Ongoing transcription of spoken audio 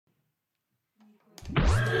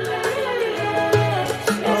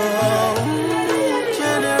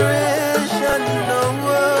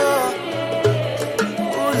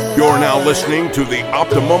now listening to the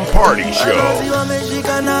Optimum Party Show.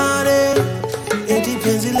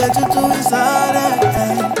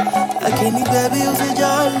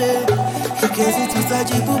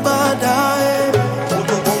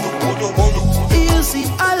 You see,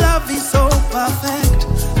 our love is so perfect,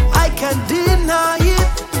 I can't deny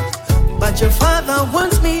it. But your father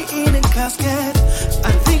wants me in a casket.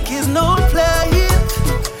 I think he's not playing.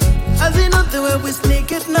 As he knows the way we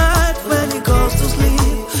sneak at night when he goes to sleep.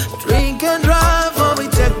 Drink and drive or we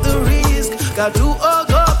take the risk. Got to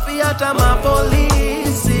go at my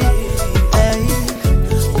police. Hey.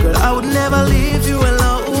 Girl, I would never leave you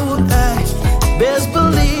alone. Hey. Best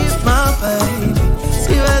believe my baby.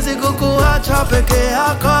 Siwezi kukuacha peke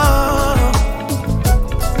yako.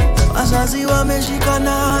 Wazazi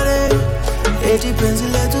wameshikanare, eti penzi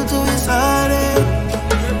letu tuisare.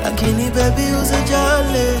 Lakini baby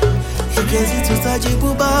usijali, hikezi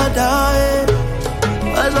tutajibu baadaye.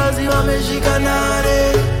 Wazazi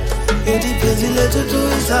wameshikanare, eti penzi letu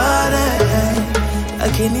tuisare.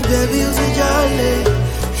 Lakini baby usijali,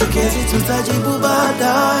 hikezi tutajibu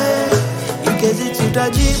baadaye. Hikezi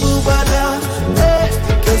tutajibu baadaye.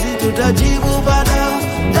 Hikezi tutajibu baadaye.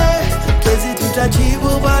 Hikezi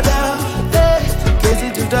tutajibu baadaye. Hikezi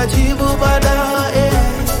tutajibu baadaye.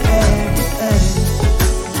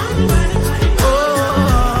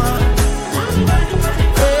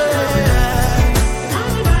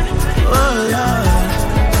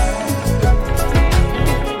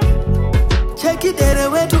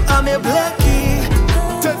 I'm a blackie.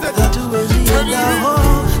 Hatuwezi enda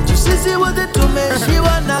home. Tusisi wote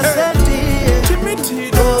tumeshiwa na seti.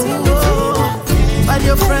 But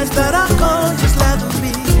your friends that are gone, just let them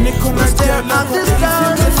be. We'll stare at the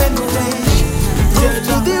stars and make a wish. Prove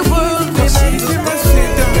to the world we made it.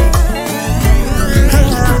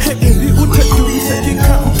 Every utadu isaki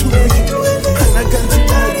come to it. Anaganti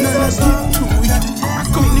out, nana give to it.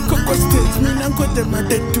 Kuni koko stage, mina ngote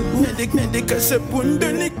madetu. Nedeka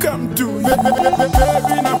sepunde ni come to it.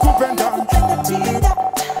 Baby na kupenda.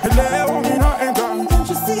 Leo mina enda.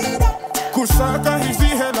 Kusaka hizi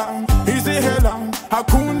hela.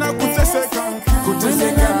 Hakuna kuteseka. When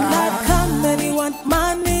the not come and you want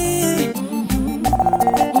money.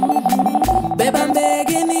 Babe, I'm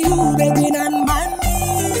begging you, begging on my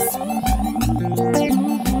knees.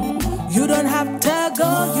 You don't have to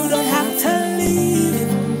go, you don't have to leave.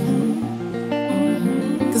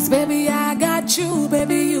 Cause baby, I got you,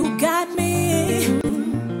 baby, you got me.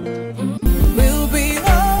 We'll be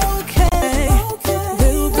okay,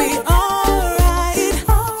 we'll be alright.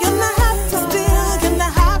 You not have to steal, you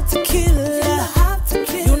not have to kill.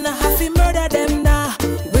 You not have to murder them now.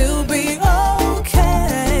 We'll be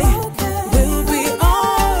okay, we'll be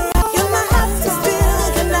alright. You not have to steal,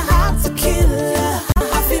 you not have to kill.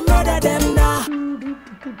 Have to murder them now.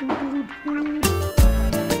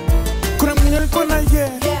 Kuna mwenye kona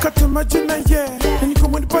kata majina niko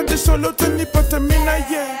mwenipate solo tunipate mina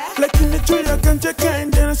lakini juu ya ganja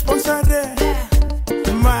kaende na sponsore.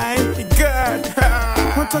 My God,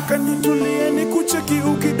 wataka nitulie nikucheki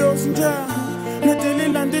ukidozi nja na deli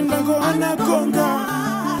landi nango anagonga.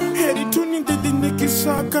 Heri tu nindidi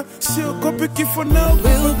nikisaka siogopi kifo na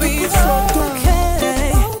We'll be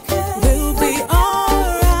okay, we'll be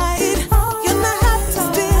alright. You not have to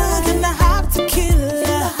steal, you not have to kill.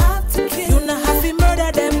 You not have to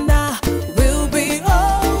murder them now. We'll be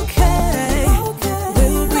okay,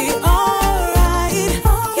 we'll be alright.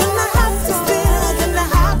 You not have to steal, you not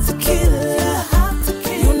have to kill.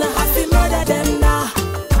 You not have to murder them now.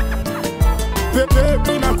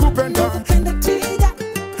 Baby na kupenda.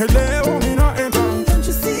 Leo mina enda.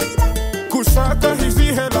 Kusaka hizi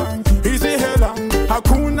hela.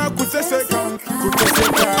 Hakuna kuteseka.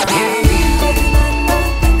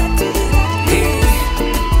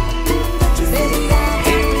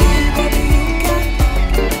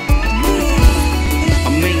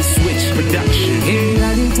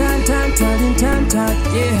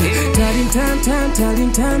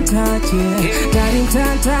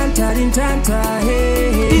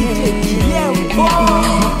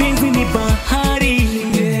 Mapenzi ni bahari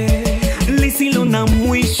lisilo na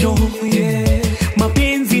mwisho.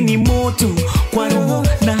 Mapenzi ni moto kwa roho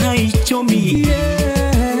na haichomi.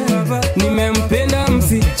 Nimempenda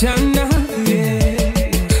msichana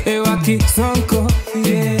ewa kisonko.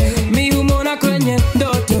 Mi humona kwenye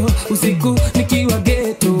ndoto usiku nikiwa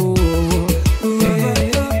ghetto.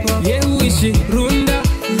 Uishi runda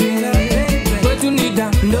kwetu ni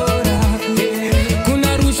dandora.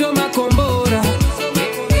 Kuna rusho mako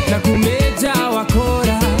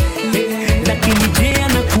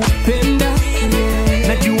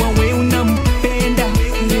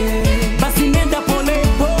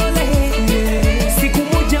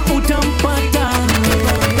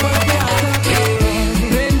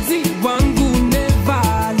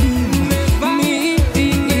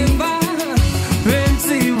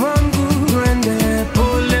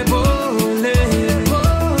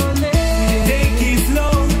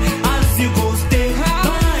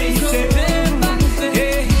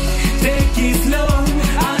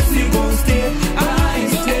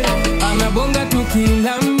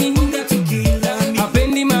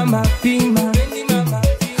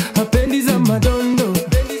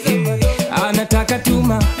anataka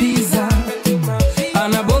tuma pizza,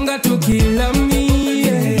 anabonga tukila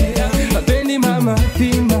mie, apendi mama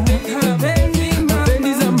pima,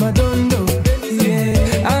 apendi za madondo,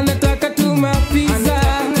 anataka tuma pizza.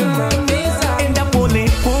 Enda pole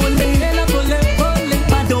pole,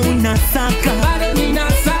 bado unasaka,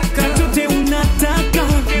 chote unataka,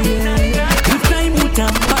 time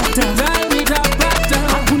utapata,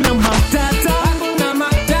 hakuna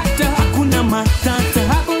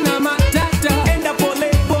matata, enda pole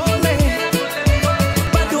pole,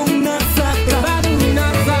 bado unasaka,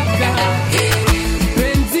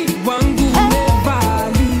 penzi wangu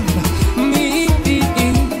umevaliwa mimi,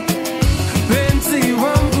 penzi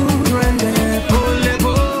wangu twende pole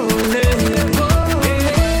pole,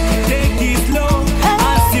 take it slow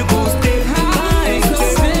as you go step by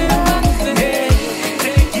step,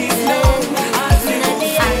 take it slow as you go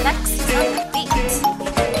step.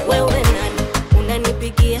 Wewe nani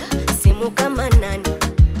unanipigia simu kama nani?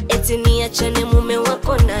 Eti niachane mume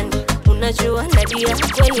wako nani? Unajua Nadia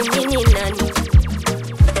kweli mimi nani?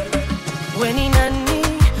 We ni nani?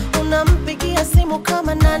 Unampigia simu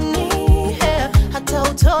kama nani? Hata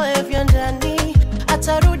utoe vya ndani,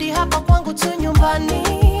 atarudi hapa kwangu tu nyumbani.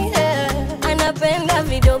 Anapenda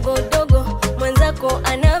vidogodogo, mwenzako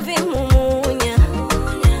anavimumunya.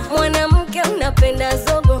 Mwanamke unapenda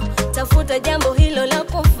zogo, tafuta jambo hilo la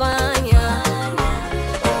kufanya.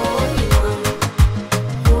 Oh, ni wangu,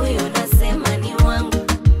 huyo nasema ni wangu.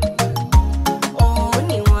 Oh,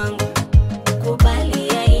 ni wangu, kubali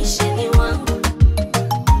yaishe ni wangu.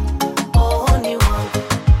 Oh, ni wangu,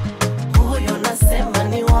 huyo nasema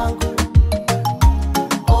ni wangu.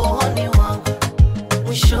 Oh, ni wangu,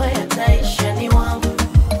 mwisho yataisha ni wangu.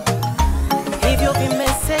 Hivyo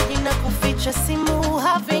vimeseji na kuficha simu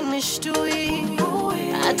havinishtui,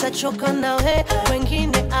 atachoka nawe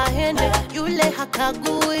wengine aende, yule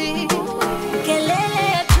hakagui. Kelele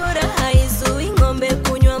ya chura haizui ng'ombe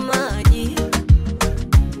kunywa maji.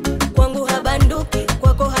 Kwangu habanduki,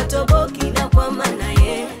 kwako hatoboki, na kwa maana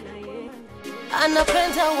ye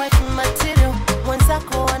Anapenda wife material,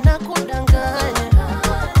 mwenzako anakudanganya.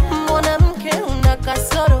 Mwanamke una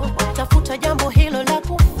kasoro, tafuta jambo hilo la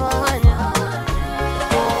kufanya.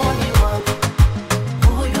 Oh, ni wangu,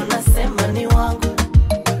 huyo nasema ni wangu.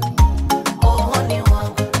 Oh, ni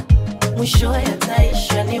wangu, mwisho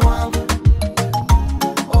yataisha ni wangu.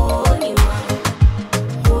 oh, ni wangu,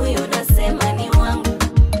 huyo nasema ni wangu.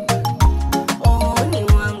 Oh, ni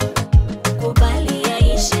wangu, kubali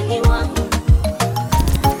yaishe ni wangu.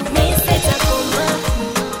 Mi sitakoma,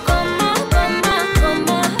 koma, koma,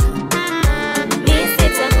 koma. Mi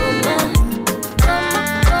sitakoma, koma,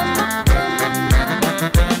 koma,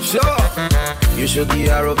 koma. Sure, you should be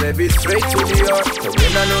arrow, baby, straight to the heart.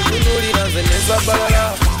 When I know to do it, as a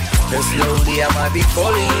balala. Then slowly I might be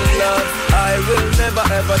falling in love. I will never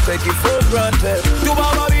ever take it for granted. Tu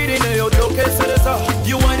baba bidine yo toke seresa.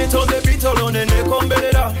 You want it on the beat alone ne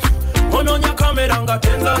kombelera. Ononya kamera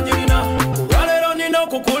ngatenza nyina. Walero nino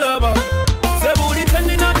kukulaba. Sebuli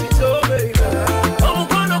tendina tito baby.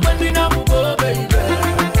 Omukono gwendina mugo baby.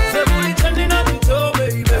 Sebuli tendina tito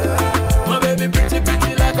baby. My baby pretty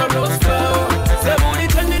pretty like a rose flower. Sebuli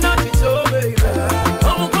tendina tito baby.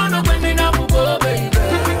 Omukono gwendina mugo baby.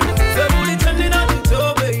 Sebuli tendina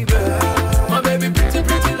tito baby. My baby pretty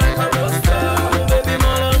pretty like a rose flower. Baby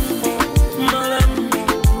malam, malam,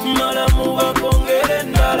 malam uva kongere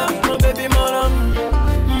ndala. My baby malam,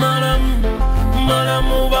 malam,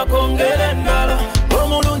 malam uva kongere ndala.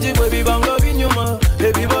 Omulungi bwe bibanga binyuma,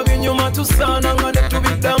 ebiba binyuma tusana nga ne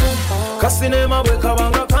tubidamu. Kasinema bwe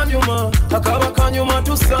kabanga kanyuma, akaba kanyuma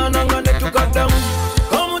tusana nga ne tukaddamu.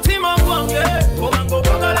 Omutima gwange obango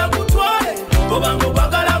bagala kutwale, obango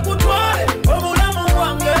bagala kutwale. Obulamu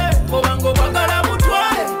bwange obango bagala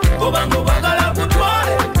kutwale, obango bagala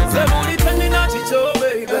kutwale. Sebuli tendina chicho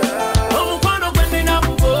baby, omukono gwendina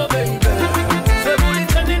mugo baby. Sebuli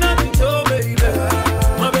tendina chicho baby,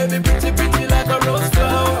 my baby pretty pretty like a rose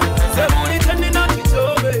flower. Sebuli tendina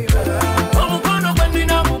chicho baby, omukono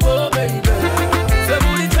gwendina mugo baby.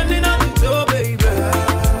 Sebuli tendina chicho baby,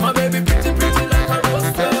 my baby pretty pretty like a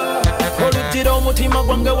rose flower. Olutira omutima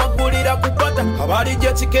gwange waggulira kupata,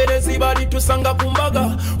 abalijja kikerezi balitusanga ku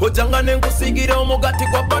mbaga. Ojjanga nenkusigira omugati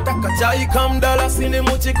gwa bata, kacayi kamdala sini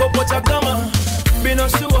mu kikopo kya gama. Bino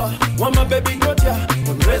sure, wama baby gotya,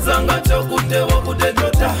 onywezanga kyokuddewo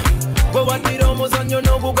kudejota. Gwe waddira omuzannyo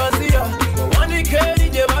n'obugaziya, owanika eri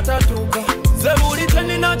gye batatuuka. Sebuli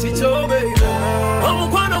tendina kikyo baby,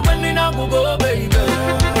 omukwano gwe nnina gugo baby.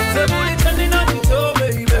 Sebuli tendina kikyo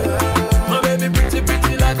baby, my baby pretty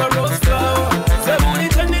pretty like a rose flower. Sebuli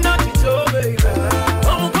tendina kikyo baby,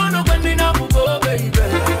 omukwano gwe nnina gugo baby.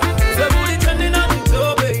 Sebuli tendina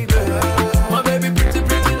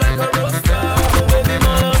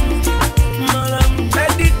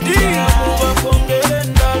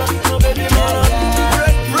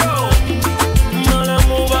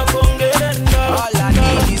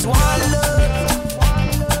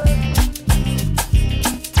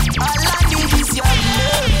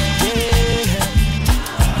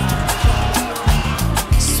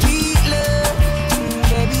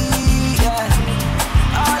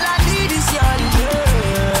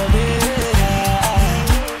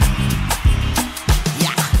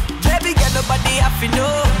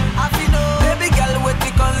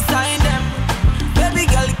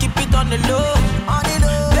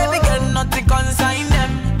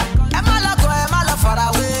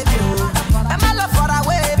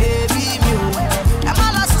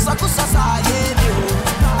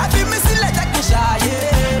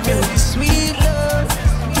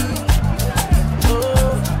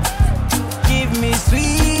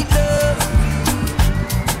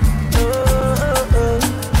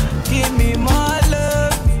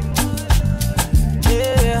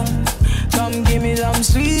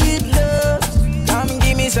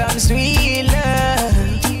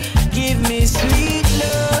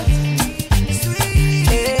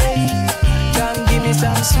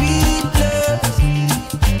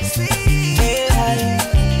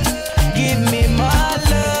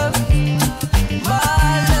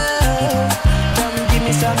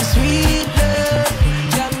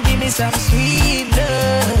some sweet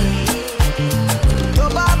love. To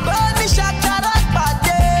baba ni shakara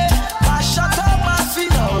pade, mashata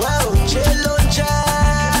mafina well chelo che,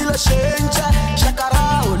 kilo shencha shakara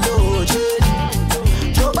oloje.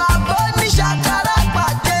 To baba ni shakara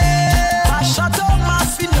pade, mashata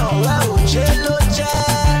mafina well chelo che,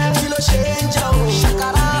 kilo shencha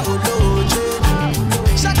shakara oloje.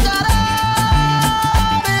 Shakara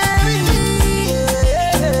baby,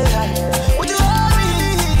 yeah. Would you hold me?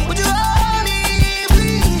 Would you hold me,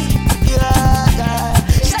 please? Yeah, yeah.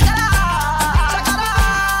 Shakara, shakara,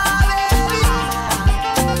 baby.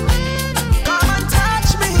 Come and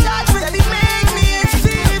touch me, baby, make me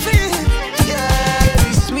feel it.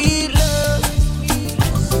 Yeah, sweet love,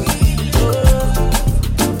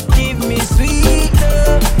 give me sweet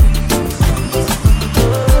love.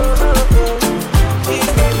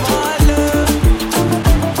 Give me more love,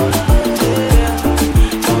 yeah.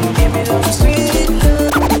 Come give me some sweet love.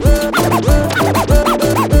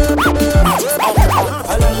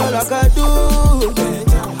 Alaka-laka-do,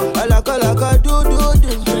 alaka-laka-do,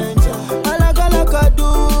 alaka-laka-do,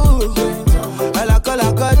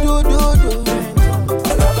 alaka-laka-do,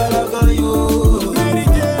 alaka-laka-you,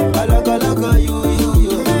 alaka-laka-you,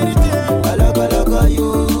 alaka-laka-you,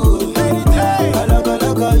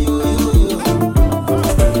 alaka-laka-you.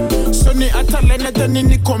 Soni atalene dani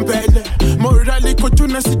nikombele morali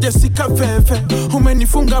kujuna sijasika veve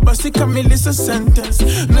umenifunga basi kamilisa sentence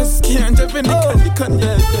nasikia njeve nikalika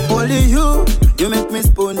nyele. Only you make me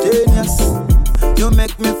spontaneous. You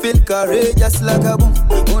make me feel courageous like a boom.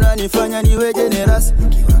 Unanifanya niwe generous.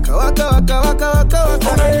 Waka waka waka waka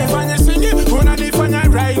waka. Unanifanya singi, unanifanya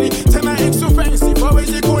Riley. Tena expensive,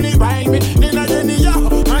 always kuni buy me. Nina jeni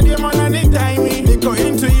yao, madi mwana ni die me. Niko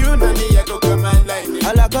into you, nani yako kama line.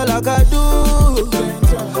 Alaka-laka-do,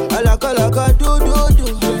 alaka-laka-do,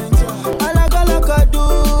 alaka-laka-do,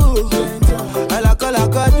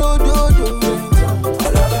 alaka-laka-do,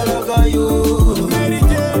 alaka-laka-you,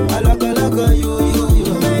 alaka-laka-you,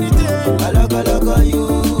 alaka-laka-you,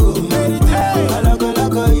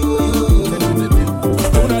 alaka-laka-you.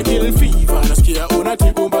 Una kill fever, nasikia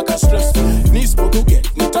unatibu mpaka stress.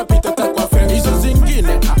 Nisipokuget, nitapita takwa fair. Hizo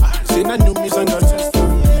zingine, zinaniumiza ndo test.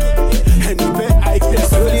 Nipe eye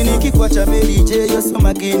test. Yoli nikikwacha Mary J, you're so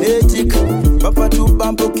magnetic. Papa tu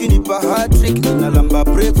bambo kinipa hat-trick. Ninalamba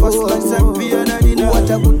breakfast, lunch and pia na dinner.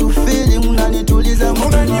 Wacha kutufili, unanituliza mtima.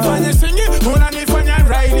 Unanifanya singi, unanifanya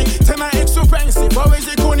Riley. Tena expensive, always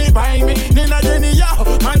kuni buy me. Nina jeni yao,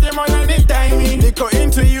 madi mwana ni die me. Niko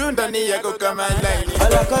into you, ndani yako kama line.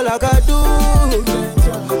 Alaka-laka-do,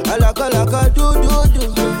 alaka-laka-do,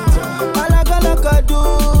 alaka-laka-do,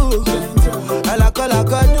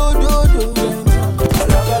 alaka-laka-do,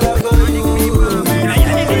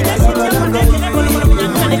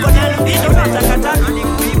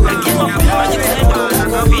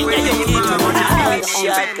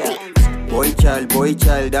 Boy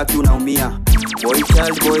child, aki unaumia. Boy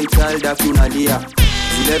child, aki unalia.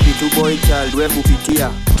 Zile vitu boy child, we kupitia.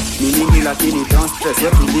 Ni nyingi lakini don't stress,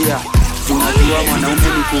 we tulia. Tunajua mwanaume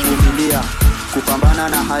ni kuvumilia. Kupambana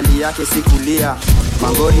na hali yake si kulia.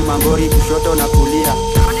 Mangori, kushoto na kulia.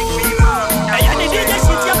 Yani DJ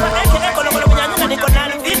shit ya paneke kolokolo kunyanyana niko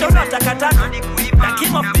nalo vitu unatakataka. Na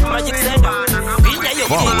King of Beat Magic Center.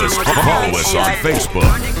 Follow us on Facebook.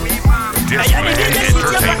 Yani DJ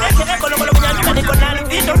shit ya paneke kolokolo kunyanyana niko nalo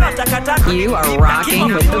vitu unatakataka. You are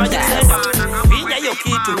rocking with the best. Vinya hiyo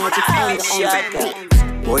kitu notification.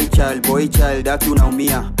 Boy child, aki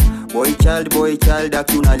unaumia. Boy child,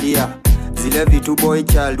 aki unalia. Zile vitu boy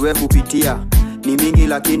child, we kupitia. Ni mingi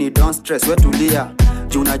lakini don't stress, we tulia.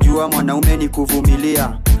 Junajua mwanaume ni kuvumilia.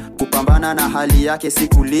 Kupambana na hali yake si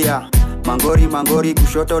kulia. Mangori,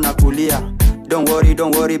 kushoto na kulia. Don't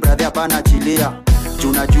worry brother, hapana chilia.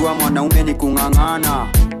 Junajua mwanaume ni kung'ang'ana.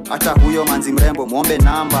 Hata huyo manzi mrembo muombe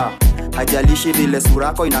namba. Hajalishi vile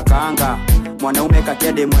surako inakaanga. Mwanaume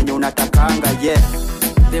kakede mwenye unatakanga, yeah.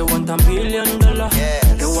 They want $1 million.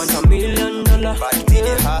 Yes. They want $1 million. But be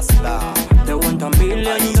the hustler. They want $1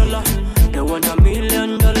 million. They want $1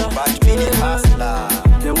 million. But be the hustler.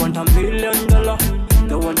 They want $1 million.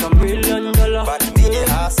 They want $1 million. But be the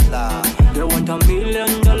hustler. They want $1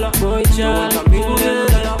 million. Boy child, $1 million.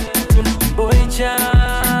 Boy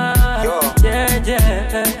child. Yo.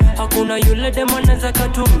 Yeah. Hakuna yule demo anaweza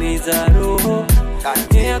katumiza roho.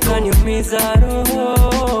 Yeah, kaniumiza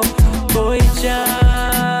roho. Boy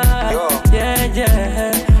child. Yo.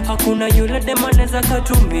 Yeah. Hakuna yule demo anaweza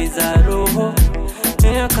katumiza roho.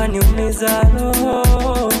 Yeah, kaniumiza roho.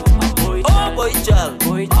 Oh boy child,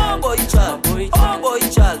 Boy oh boy child, oh boy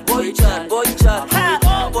child, boy child, boy child,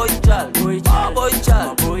 oh boy child, oh boy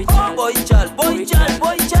child, oh boy child, boy child,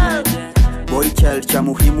 boy child. child cha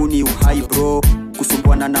muhimu ni uhai bro.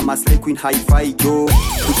 Kusumbuana na maslay queen hi-fi jo.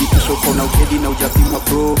 Kujipisha ukona ukedi na ujapimwa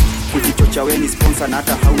bro. Kujichocha we ni sponsor na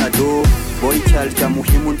hata hauna do. Boy child cha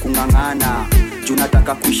muhimu kungangana.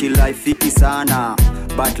 Junataka kuishi life fiti sana,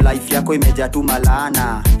 but life yako imejaa tu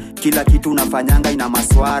malana. Kila kitu unafanyanga ina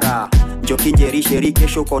maswara. Njoki njeri sheri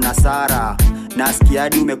kesho kona sara. Nasikia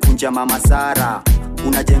hadi umekunja mama Sara.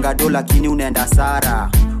 Unajenga do lakini unaenda sara.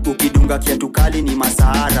 Ukidunga kiatu kali ni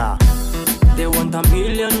masahara. They want $1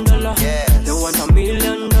 million. Yes. They want $1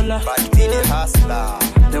 million. But me the hustler.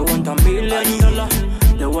 They want $1 million.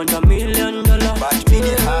 They want $1 million. But me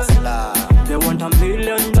the hustler. They want $1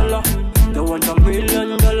 million. They want $1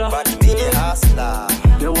 million. But me the hustler.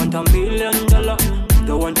 They want $1 million.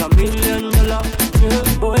 They want $1 million.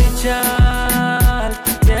 Yeah, boy child,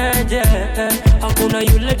 yeah, yeah. Hakuna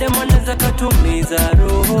yule demo anaweza katumiza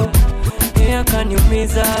roho. Yeah,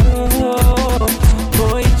 kaniumiza roho.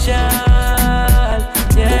 Boy child,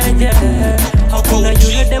 yeah, yeah. Hakuna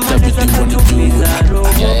yule demo anaweza katumiza roho.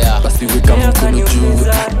 Basi weka mkono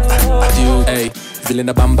juu. Hey, vile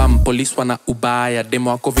na bambam police wana ubaya. Demo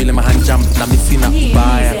wako vile mahanjam na misi na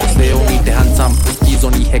ubaya. Kuseo nite handsome, uskizo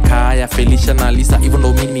ni hekaya. Felicia na Lisa, even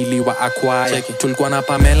though mimi niliwa acquire. Tulikuwa na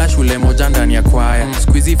Pamela shule moja ndani ya kwaya.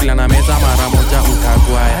 Squeezy vile na meza mara moja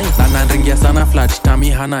utagwaya. Na nanringia sana flat tami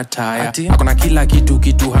hana taya. Hakuna kila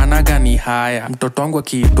kitu hana gani haya. Mtoto wangu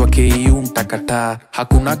akiitwa KU mtakataa.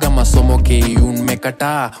 Hakunaga masomo KU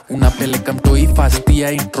mmekataa. Unapeleka mtoi first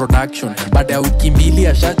year introduction. Baada ya wiki mbili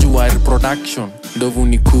ashajua reproduction. Ndovu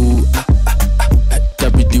ni kuu,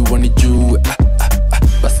 tabidi wanijue.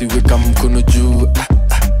 Basi weka mkono juu.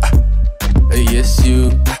 Yes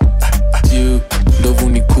you. Ndovu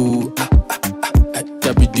ni kuu,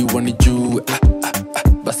 tabidi wanijue.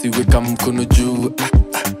 Basi weka mkono juu.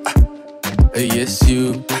 Yes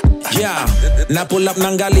you. Yeah, na pull up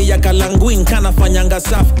nangali ya kalanguin kana fanyanga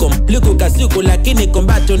Safcom. Luku kasuku lakini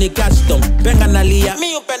kombato ni custom. Penga nalia,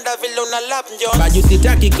 mi upenda vile una lap Jones. Baju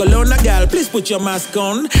sitaki kolona girl, please put your mask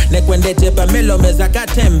on. Nekwendete Pamelo meza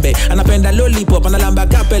katembe. Anapenda lollipop, analamba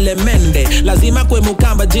kapele mende. Lazima kwe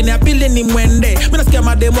mukamba, jini ya pili ni mwende. Minasikia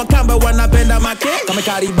mademo kamba wanapenda make. Kame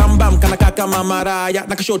kari bambam, kana kaka mamaraya.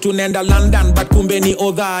 Nakashotu nenda London, but kumbe ni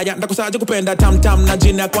Odhaya. Ndakusaje kupenda tam na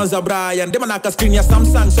jini ya kwanza Brian. Dema naka screen ya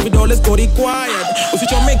Samsung, so video let's go required.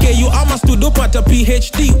 Usichomeke you ama studio pata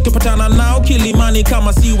PhD. Tupatana nao kilimani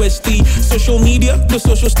kama CUST. Social media, the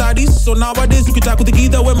social studies. So nowadays ukitaka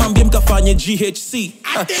kutikidha we mambie mkafanye GHC.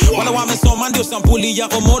 Wala wamesoma ndio sampuli ya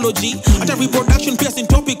homology. Hata reproduction pia sin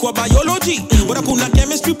topic kwa biology. Bora kuna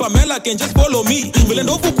chemistry Pamela can just follow me. Vile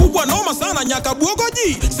ndovu kubwa noma sana nyaka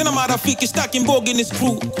buogoji. Sina marafiki staki mbogi ni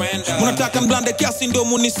screw. Munataka mblande kiasi ndio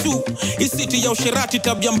munisu. Hii city ya usherati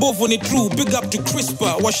tabia mbovu ni true. Big up to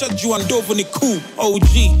CRISPR, washajua ndovu ni cool.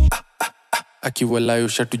 OG Akiwalayo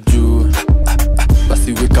shatu juu.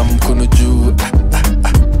 Basi weka mkono juu.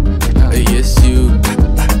 Yes you.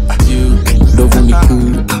 Ndovu ni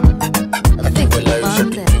cool. Akiwalayo shatu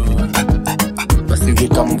juu. Basi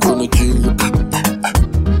weka mkono juu.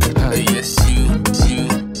 Yes you.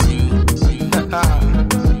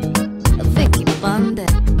 Vicky Bande.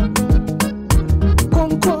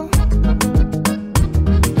 Conco.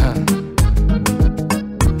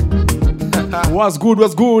 What's good?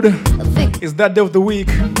 It's that day of the week.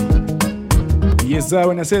 Yes, sir,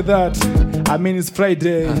 when I say that, I mean it's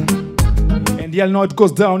Friday. And y'all know it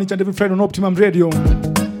goes down each and every Friday on Optimum Radio.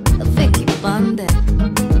 Vicky Bande.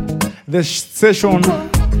 The session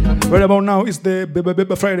right about now is the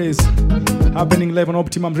Beba Fridays, happening live on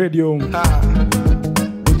Optimum Radio.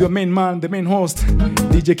 With your main man, the main host,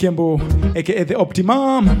 DJ Kembo, aka the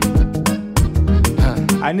Optimum.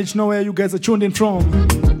 I need to know where you guys are tuned in from.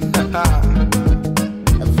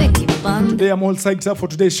 Today I'm all psyched up for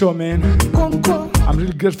today's show, man. I'm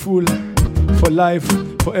really grateful for life,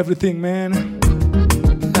 for everything, man.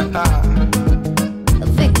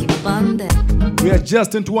 We are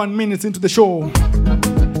just 21 minutes into the show,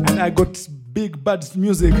 and I got big bad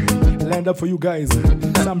music lined up for you guys.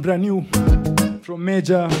 Some brand new from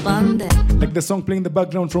Major, like the song playing in the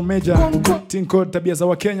background from Major, thing called Tabia za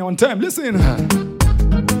Wakenya. One time, listen.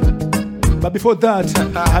 But before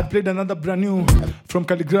that, I had played another brand new from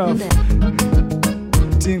Calligraph,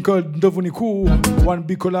 thing called Ndovu ni Kuu, one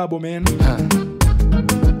big collabo, man.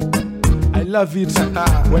 I love it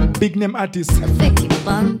when big name artists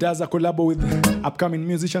does a collabo with upcoming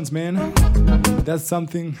musicians, man. That's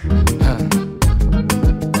something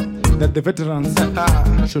that the veterans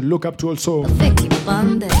should look up to also.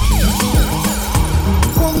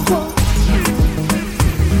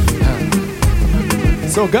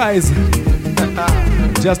 So guys,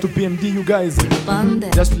 Just to PMD you guys.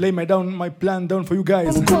 Just to lay my plan down for you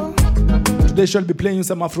guys. Today shall be playing you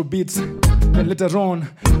some Afro beats. Then later on,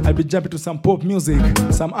 I'll be jumping to some pop music,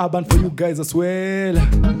 some urban for you guys as well.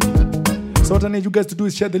 So what I need you guys to do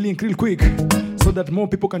is share the link real quick so that more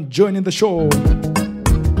people can join in the show.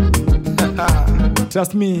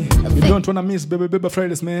 Trust me, you don't want to miss Beba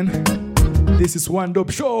Fridays, man. This is one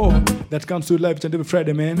dope show that comes to you live each and every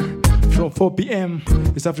Friday, man. From 4 p.m.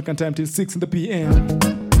 East African time till 6 in the p.m.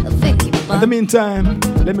 In the meantime,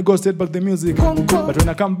 let me go straight back to the music. But when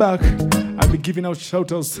I come back, I'll be giving out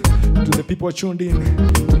shout-outs to the people who tuned in,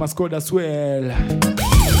 to my squad as well.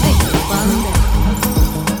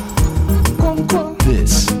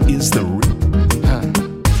 This is the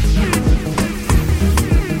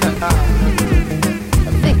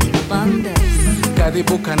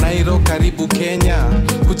Karibu Kanairo, karibu Kenya.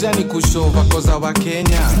 Kujani kushova koza wa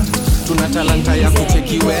Kenya. Tuna talanta ya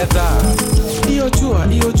kucheki weather. Iyo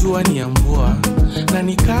jua ni ya mvua. Na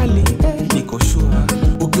ni kali, niko sure.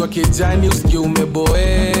 Ukiwa kijani usikie umeboeka.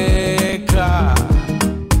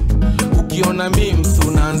 Ukiona memes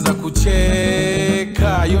unaanza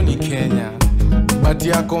kucheka. Yo ni Kenya. Bati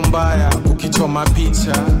yako mbaya ukichoma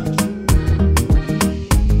picha.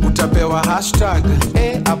 Utapewa hashtag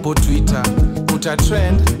hapo Twitter.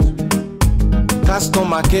 Utatrend.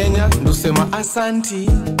 Customer Kenya ndusema asanti.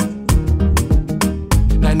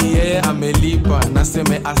 Na ni yeye amelipa,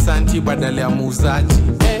 naseme asanti badala ya muuzaji.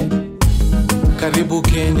 Karibu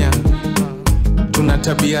Kenya, tuna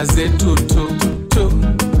tabia zetu tu.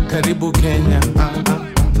 Karibu Kenya,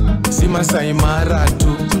 si Masai Mara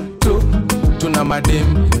tu. Tuna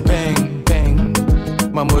madem peng,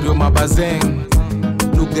 mamorio mabazeng.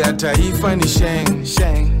 Lugha ya taifa ni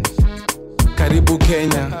sheng. Karibu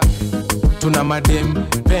Kenya, tuna madem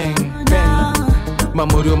peng,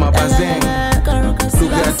 mamorio mabazeng.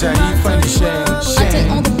 Lugha ya taifa ni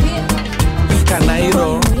sheng.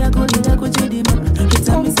 Kanairo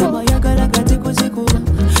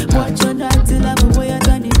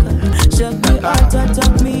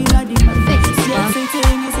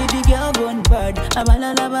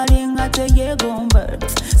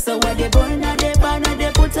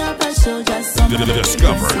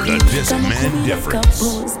Discover the Discman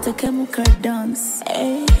difference. Dance,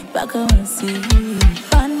 back on see.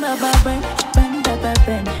 Ban baba ben, ban baba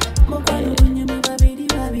ben.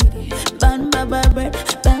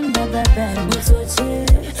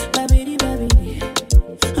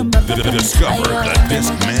 Discover the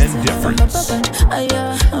Discman difference.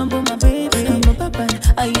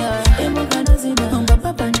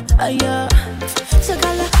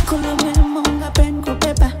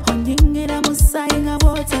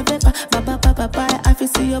 I feel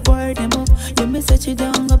see your board and move. You miss it, you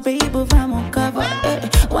don't go, baby, I'm on cover.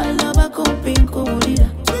 One love, I can't be cool.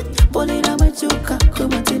 Polina machuka,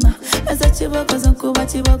 kumatima. As a chiva, cause I'm cool,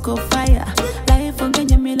 but you go fire. Life from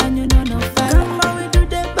Kenya, Milan, you know no fire. Come on, we do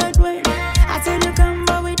that bad way. I tell you, come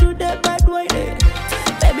on, we do that bad way.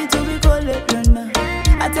 Baby, to be called it, you know.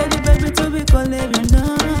 I tell you, baby, to be called it, you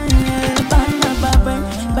know.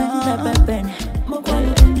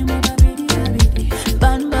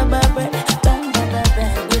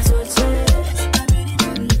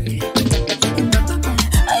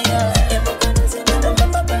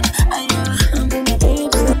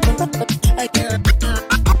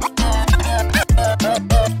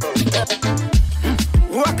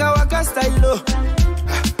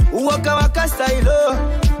 Waka stylo,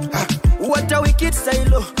 what a wicked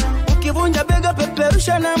stylo. Ukivunja bega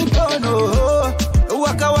peperusha na mkono.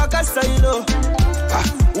 Waka stylo,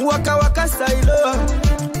 waka stylo.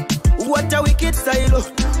 What a wicked stylo.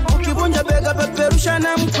 Ukivunja bega peperusha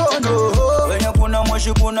na mkono. Wenye kuna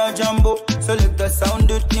moshi kuna jambo. Select the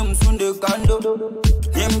sound it ni msunde kando.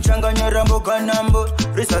 Ni mchanganya rambo kanambo.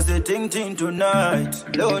 Risasi ting ting tonight.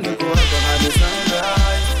 Leo niko hapa hadi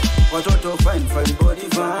sunrise. Watoto fine body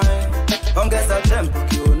fine. Ongeza tempo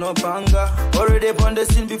kiuno panga. Already on the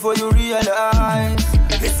scene before you realize.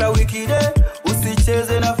 It's a wicked day.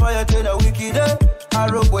 Usicheze na fire tena wicked day.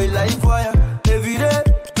 Arrow boy like fire. Every day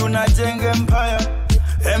tunajenga empire.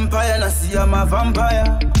 Empire na siya ma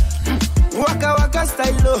vampire. Waka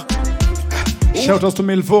style. Shout out to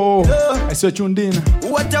Milvo. I see you tuned in.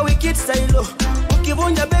 What a wicked style.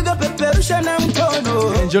 Ukivunja bega peperusha na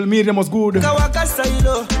mkono. Angel Miriam was good. Waka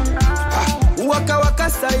style. Waka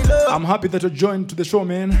style. I'm happy that you joined to the show,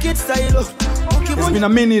 man. Kid style. It's been a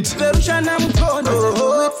minute. Do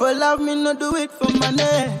it for love, me no do it for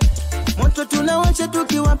money. Moto tunawacha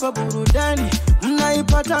tukiwapa burudani.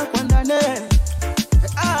 Mnaipata kwa ndani.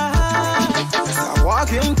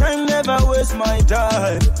 Walking time, never waste my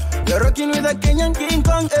time. You're rocking with a Kenyan King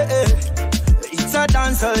Kong, It's a a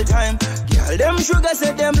dance all time. Girl, them sugar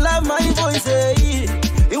say them love my voice. Hey.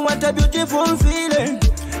 You want a beautiful feeling.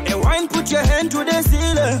 Hey, wine, put your hand to the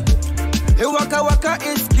ceiling. Hey, waka waka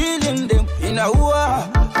is killing them. In a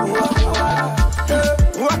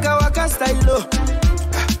waka waka style.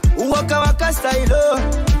 Waka waka style.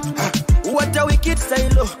 What a wicked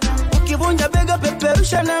style. Ukivunja bega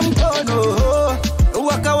peperusha na mkono.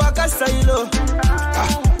 Waka waka style.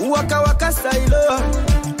 Waka waka style.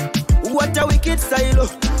 What a wicked style.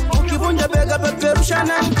 Ukivunja bega peperusha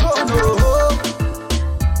na mkono.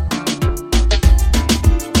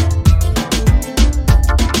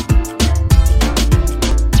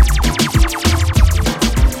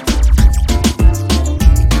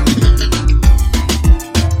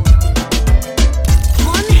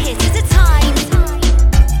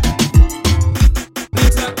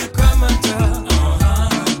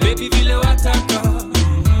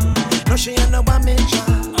 She ain't no one major.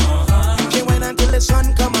 She went until the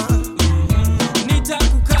sun come on. Nita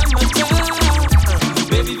kukamata,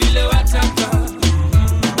 baby vile wataka.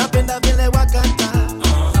 Napenda vile wakata,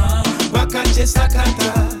 wakache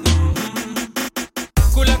sakata.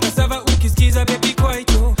 Kula kasava ukisikiza baby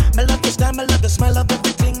kwaito. I love the style, I love the smell of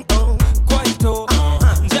everything. Oh, kwaito,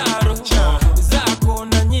 njaro, zako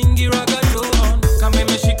na nyingi ragato. Kama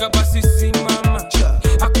imeshika basi simama.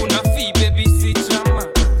 Hakuna fee baby si chama.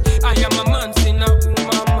 I am a man, say na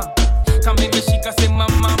umama. Come in, Meshika, say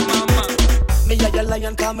mama, mama. Me a your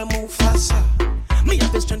lion, come and move faster. Me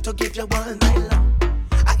have the strength to give you all night long.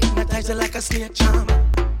 I hypnotize you like a snake charm.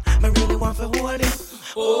 Me really want to hold you.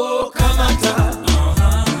 Oh, kamata,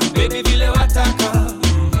 baby vile wataka.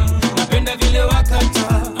 Napenda vile wakata,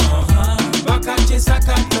 wakache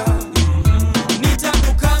sakata. Nita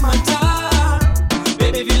kukamata,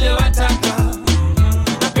 baby vile wataka.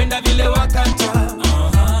 Napenda vile wakata.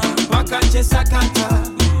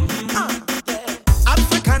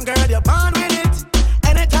 African girl, you're born with it.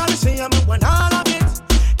 Anytime you see you, I want all of it.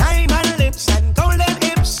 Diamond lips and golden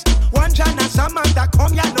hips. One China Samantha,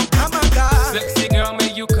 come ya no come on, God. Sexy girl,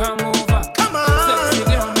 may you come over. Come on. Sexy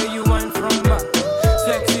girl, may you wine from back.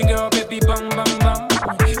 Sexy girl, baby, bang, bang, bang.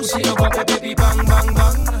 She a walk, baby, bang, bang,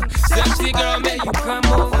 bang. Sexy girl, may you come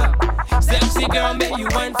over. Sexy girl, may you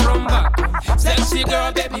wine from back. Sexy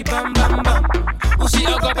girl, baby, bang, bang, bang. She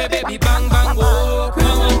a go baby bang bang oh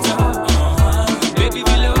come on baby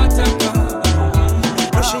vile wataka.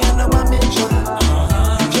 No she ain't no one major.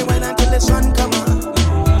 She went until the sun come on.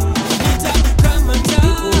 Nita kukamata,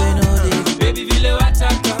 baby vile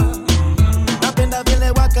wataka. Napenda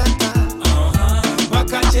vile wakata,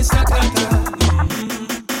 wakache sakata.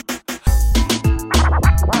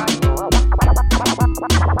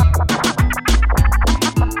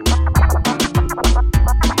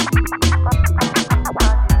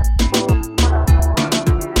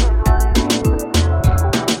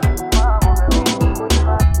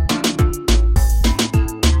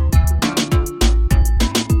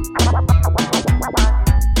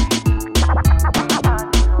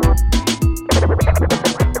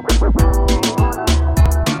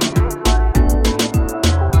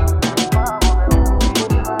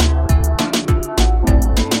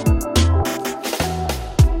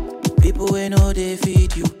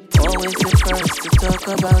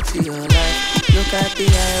 About your life, look at the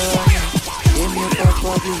irony. Give me for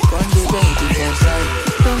public on the baby side.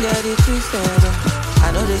 Don't get it twisted.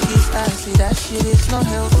 I know the kiss I see that shit is not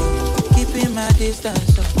healthy. Keeping my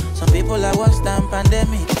distance. Some people are worse than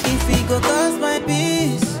pandemic. If it go cause my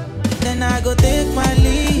peace, then I go take my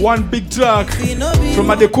leave. One big track from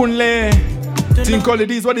Adekunle. Think all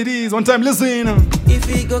it is what it is. One time listen. If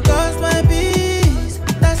it go cause my peace,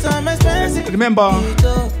 that's some expensive. Remember,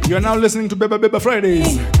 you are now listening to Beba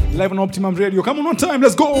Fridays live on Optimum Radio. Come on time,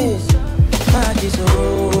 let's go.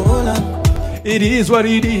 It is what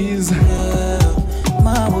it is.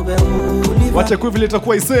 What equivalent of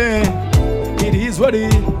what say? It is what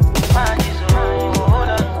it is.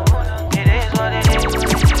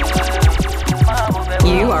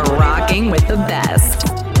 You are rocking with the best.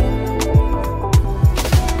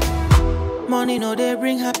 Money no they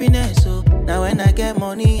bring happiness, so now when I get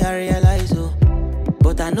money I realize, oh.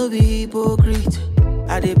 But I no be hypocrite.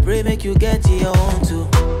 I dey pray make you get your own too.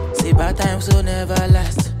 See bad times so never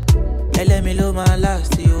last. Hey, let me low my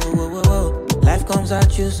last, yo. Whoa, whoa, whoa. Life comes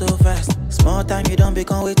at you so fast. Small time you don't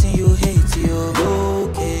become waiting you hate, yo.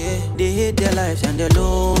 Okay, they hate their lives and they're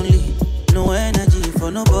lonely. No energy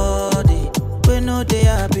for nobody. When no they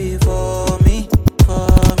happy for me,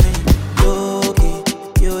 Okay,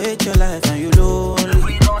 you hate your life and you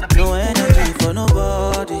lonely. No energy for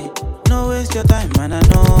nobody. No waste your time, man. I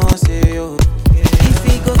know, say yo. If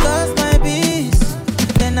it go cost my peace,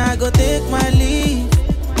 then I go take my leave.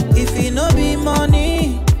 If it no be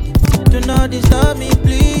money, do not disturb me,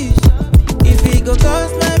 please. If it go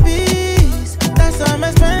cost my peace, that's some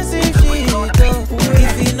expensive shit, though.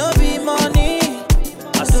 If it no be money,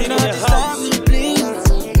 do not disturb me, please.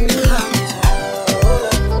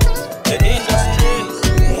 The industry.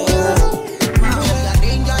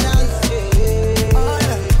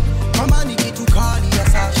 Mama need to call you,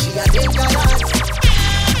 she a dangerous.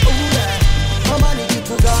 Mama need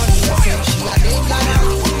to call you, she a dangerous.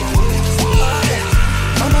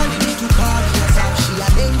 Mama need to call you, she a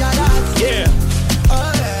dangerous. Yeah.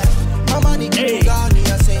 Mama need to call you,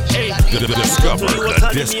 she a dangerous. Discover the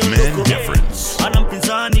Discman difference. Ana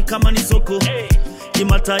mpinzani kama ni soko,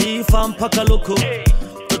 kimataifa mpaka loko.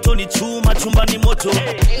 Mtoto ni chuma, chumbani moto.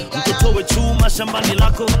 Mtoto we chuma, shambani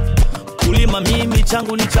lako. Kulima mimi,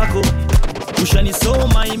 changu ni chako.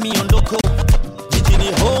 Ushanisoma imiondoko,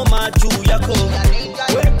 jijini homa juu yako.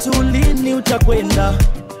 Wetu lini utakwenda,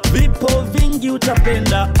 vipo vingi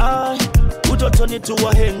utapenda. Utotoni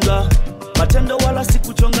tuwahenga, matendo wala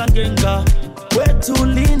sikuchonga ngenga. Wetu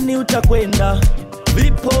lini utakwenda,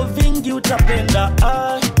 vipo vingi utapenda.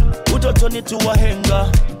 Utotoni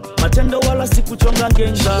tuwahenga, matendo wala sikuchonga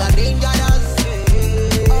ngenga.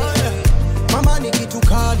 Mama need to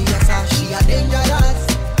call you, she a dangerous.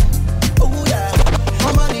 Oh yeah.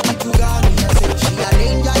 Mama need to call you, she a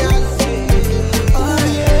dangerous. Oh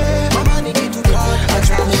yeah. Mama need to call you,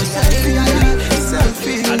 she a dangerous.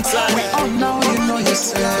 Selfie. We all know you know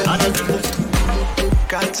yourself.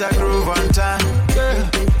 Catch a groove one time,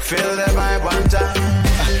 feel the vibe one time,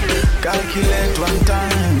 calculate one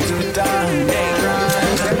time, two times.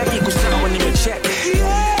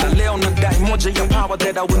 Moja ya power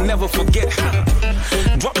that I will never forget.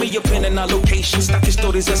 Drop me your pin and our location. Stack your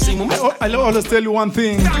stories and see I'll always tell you one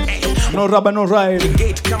thing. No rubber, no ride.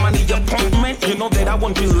 You know that I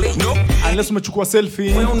won't be late. Nope. Unless umechukua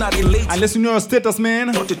selfie. Unless you know your status,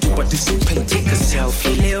 man. To participate, take a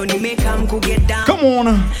selfie. Leo nimekam ku get down. Come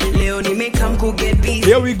on. Leo nimekam ku get busy.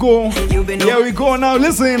 Here we go. Here we go now.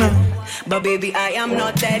 Listen. But baby, I am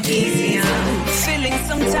not that easy. I'm feeling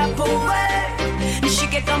some type of way.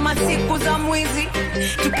 Nishike kama siku za mwizi,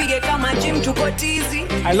 tupige kama gym tuko tizi.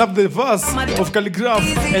 I love the verse of Calligraph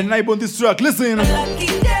and Naib on this track. Listen.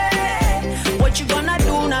 What you gonna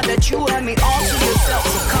do now that you have me all to yourself?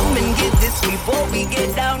 So come and get this before we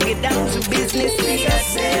get down to business.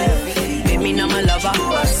 Baby, now my lover.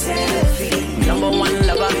 Number one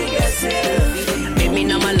lover. Baby,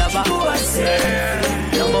 now my lover.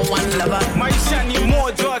 Number one lover. Maisha ni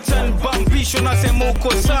moja, wacha nibambisho, nasema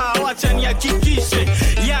uko sawa, wacha nihakikishe.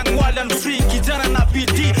 Young, wild and free, kijana na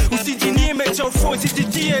bidii. Usijinyime cha ufo,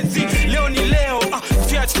 usijijiezi. Leo ni leo,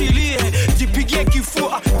 jiachilie. Jipigie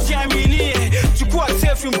kifua, jiaminie. Chukua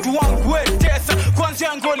selfie mtu wangu, we tesa.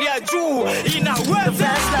 Kwanza ngoli ya juu, inaweza.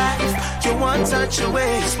 Fast life, you're one touch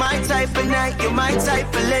away. It's my type of night, you're my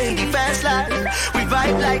type of lady. Fast life, we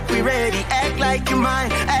vibe like we ready. Act like you're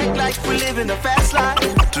mine, act like we're living a fast life.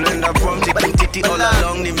 Tunaenda from titi all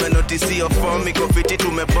along. Nimenotice your form, iko fiti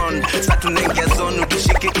tumebond. Sa tunaingia zone,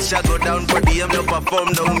 utushike kisha go down. For DM no perform,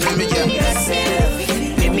 no umeme yeah.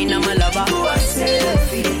 Baby, now my lover.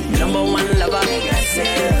 Number one lover.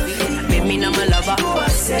 Baby, now my lover.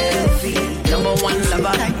 Number one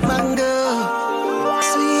lover. Like mango,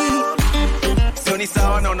 sweet. So ni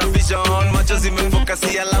sawa na una vision. Macho zimefocus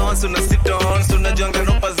si allowance una sit on. So unajonga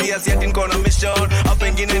no pazia si ati niko na mission. Hapa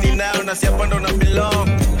ingine ni nayo na si hapa ndo na belong.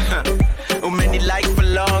 Umeni like for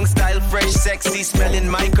long. Style fresh, sexy, smelling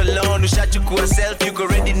my cologne. Ushachukua self, you go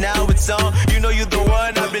ready now, it's on. You know you the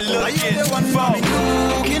one I've been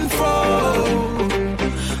looking for.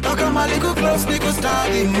 How come I little close, nigga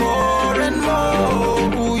starting more and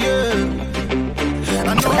more, ooh yeah.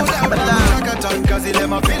 I know that I'm cause he let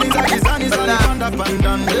my feelings like his hand is on the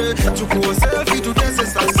pandan. Chukua selfie to test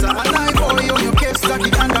sasa. And I boy on your case like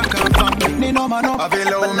it and come. Ni no man up.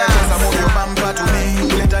 Avelo umesa move your bumper to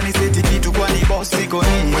me. Leta ni seti kitu kwa ni boss iko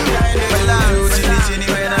ni. Chini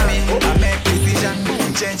when I mean I make decision.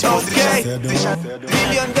 Change position. $1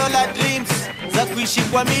 million dreams za kuishi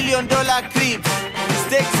kwa $1 million creep.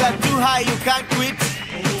 Stakes are too high, you can't quit.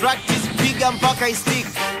 Practice bigger mpaka I stick.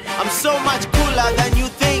 I'm so much cooler than you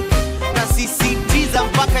think. Na CCTs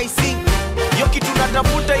mpaka I sink. Yo kitu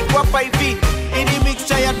natafuta iko hapa hivi. Ini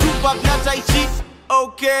mixture ya Tupac na Tai Chi.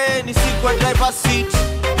 Okay, ni sikwa driver seat.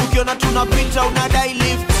 Ukiona tunapita unadai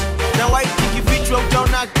lift. Na white kikifichwa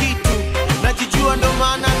utaona kitu. Najijua ndo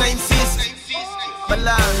maana na insist.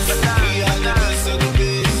 Balance. We are the best of the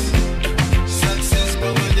best. Success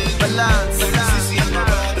provided. Balance.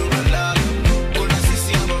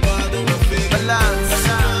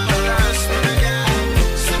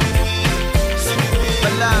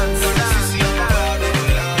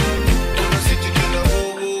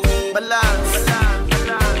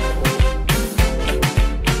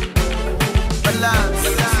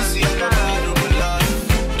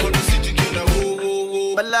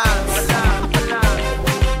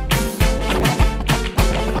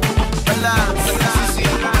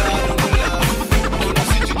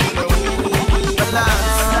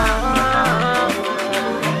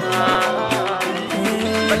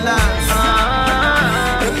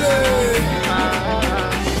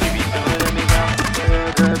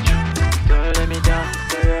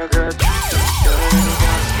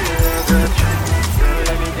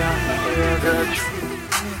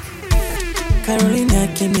 Carolina,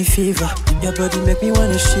 give me fever. Your body make me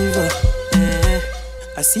wanna shiver. Yeah.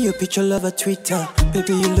 I see your picture, love a Twitter.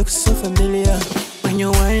 Baby, you look so familiar. When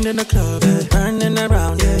you wind in the club, yeah. Turning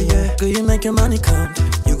around, yeah, yeah. Girl, you make your money count.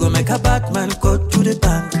 You go make a Batman go to the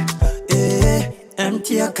bank. Yeah,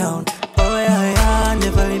 empty account. Oh yeah, yeah,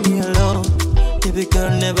 never leave me alone. Baby girl,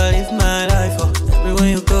 never leave my life. Oh, everywhere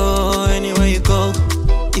you go, anywhere you go.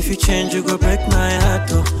 If you change, you go break my heart.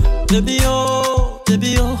 Oh, baby, oh,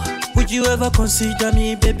 baby, oh. Would you ever consider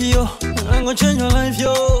me, baby, oh? I'm gonna change your life,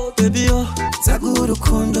 yo, baby, oh. Zaguru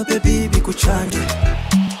kundo, baby, bikuchande.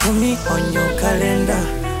 Put me on your calendar.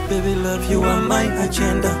 Baby, love you on my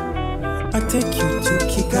agenda. I take you to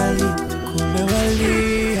Kigali,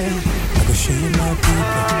 Kumewali. I go show you my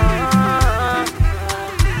people.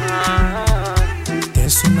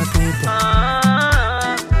 Dance with my people.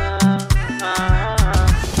 I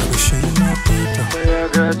go show you my people. I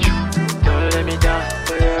got you, don't let me down.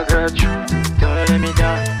 I got you, don't let me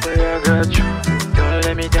down. I got you, don't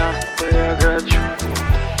let me down. I got you.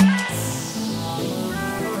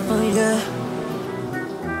 Oh yeah,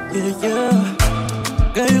 yeah,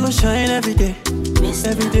 yeah. Girl, you gon' shine every day.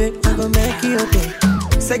 Every day, I gon' make it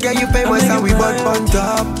okay. Say, girl, you famous and we both on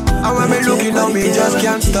top. And when me looking on me, just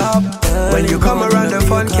can't stop. When you come around, the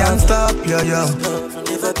fun can't stop. Yeah, yeah.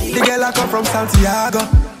 The girl I come from Santiago,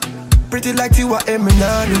 pretty like Tiwa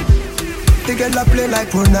Eminado. The girl I play like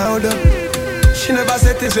Ronaldo. She never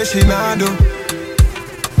said this way she not do.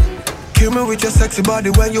 Kill me with your sexy body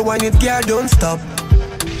when you want it, girl, don't stop.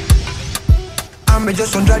 I may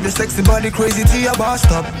just drive the sexy body crazy to your bus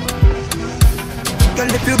stop. Girl,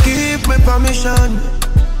 if you give me permission,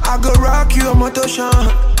 I go rock you a motoshon.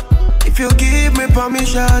 If you give me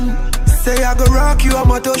permission, say I go rock you a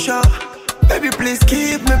motoshon. Baby, please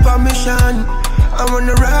give me permission, I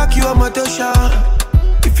wanna rock you a motoshon.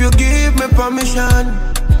 If you give me permission,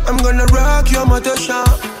 I'm gonna rock your motoshon.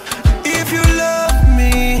 If you love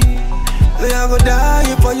me, then I go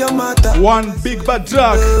die for your matter. One big bad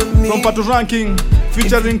track from Pato Ranking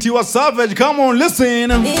featuring Tiwa Savage. Come on, listen.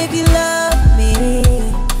 If you love me,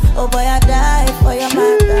 oh boy, I die for your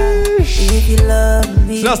matter. If you love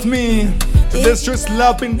me, trust me, this just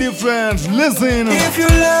slapping difference. Listen. If you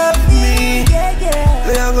love me,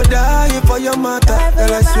 then I go die for your matter.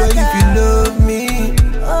 And I swear, if you love me,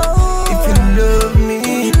 if you love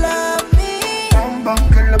me,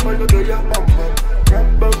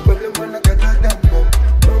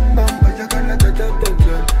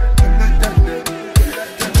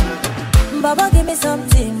 Baba, give me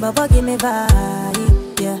something, Baba, give me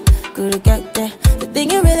vibe, yeah, could get there. The thing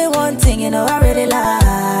you really wanting, you know I really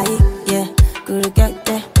like, yeah, could get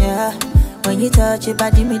there, yeah. When you touch your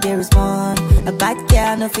body, me they respond. A bad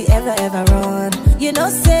girl, no fi ever run. You know,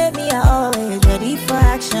 say me, I always ready for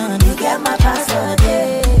action. You get my password,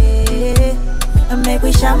 yeah. And make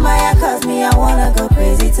we shine my cause me, I wanna go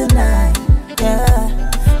crazy tonight, yeah.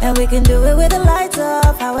 And we can do it with the lights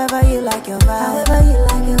off, however you like your vibe, however you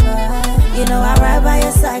like your vibe. You know I ride by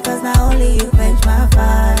your side, cause not only you quench my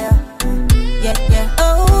fire. Yeah, yeah.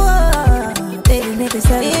 Oh, baby, make it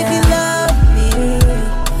settle down. If you love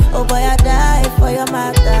me, oh boy, I die for your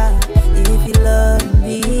matter. If you love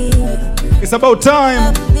me, it's about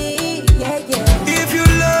time. Me, yeah, yeah. If you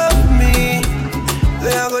love me,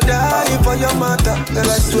 then I go die for your matter. Then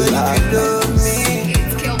I swear if you love me,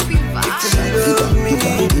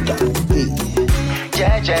 if you love me,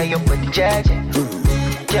 Jaja, your body, Jaja.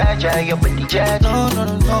 Jaja, your body, Jaja. No, no,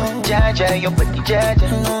 no, no. Jaja, your body, Jaja.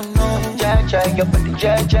 No, no. Jaja, your body,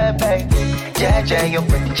 Jaja, baby. Jaja, your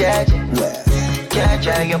body, Jaja.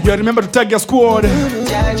 Jaja, your body. Yeah, remember to tag your squad.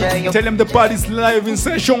 Jaja, tell them the party's live in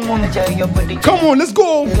session. Come on, let's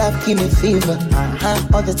go. Love give me fever.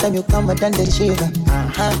 All the time you come, I done the shiver.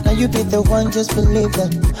 Now you be the one, just believe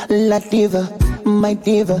it. La diva, my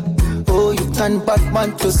diva. Oh, you turn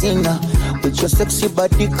Batman to Cena with your sexy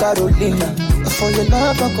body, Carolina. For your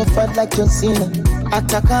love, I go fight like John Cena.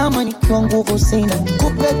 Hata kama nikiwa nguvu sina,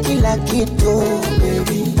 kupe kila kitu,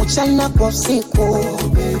 mchana kwa usiku,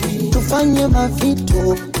 tufanye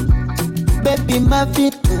mavitu, baby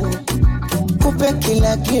mavitu, kupe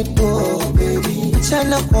kila kitu,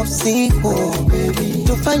 mchana kwa usiku,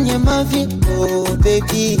 tufanye mavitu,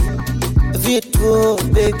 baby. Vitu,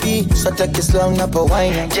 baby. So take it slow, not a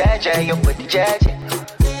wine. Jaja, your body, Jaja.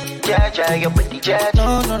 Jaja, your body, Jaja.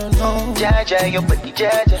 No, no, no, no. Jaja, your body,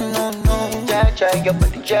 Jaja. No, no. Jaja, your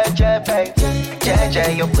body, Jaja, baby.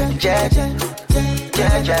 Jaja, your body, Jaja.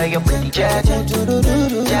 Jaja, your body, Jaja.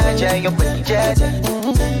 Jaja, your body, Jaja.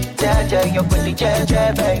 Jaja, your body,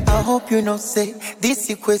 Jaja, baby. I hope you know, say, this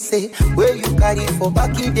you could say, where you carry for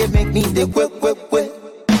back, you they make me the quick.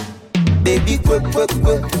 Baby, quick.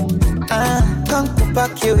 Kanku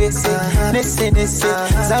pake wese, nese,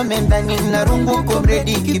 zamenda nina rungu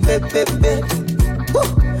kumredi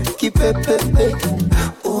kipepepe,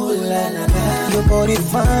 ooh la la la. Your body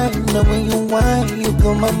fine, the way you whine, you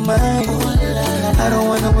blow my mind. Ooh la la la. I don't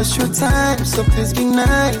wanna waste your time, so please be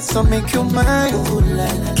nice, so make your mind. Ooh la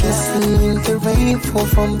la la. Kissing in the rain, fall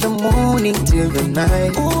from the morning till the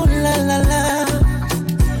night. Ooh la la la,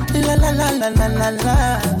 la la la la la la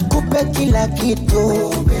la. Kupe kila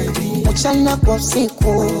kitu, mchana kwa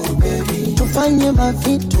usiku, tufanye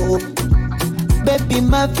mavitu, baby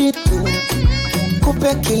mavitu.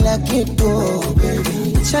 Kupe kila kitu,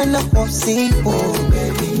 mchana kwa usiku,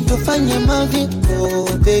 tufanye mavitu,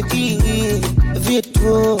 baby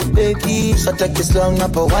vitu, baby. So take it slow,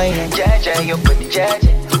 not a wine. Jaja, your body, Jaja.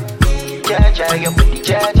 Jaja, your body,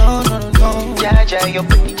 Jaja. No, no, no. Jaja, your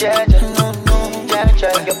body, Jaja. No, no.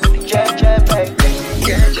 Jaja, your body, Jaja, baby.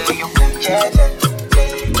 Jaja, your body, Jaja.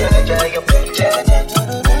 Jaja, your body, Jaja.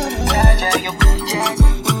 Jaja, your body, Jaja.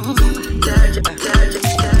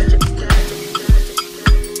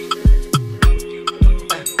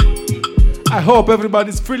 I hope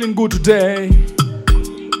everybody's feeling good today.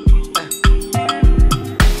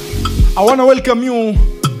 I want to welcome you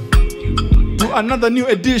to another new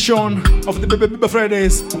edition of the Beba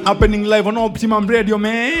Fridays, happening live on Optimum Radio,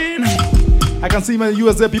 man. I can see my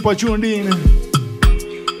USA people tuned in.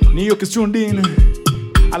 New York is tuned in.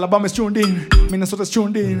 Alabama is tuned in. Minnesota is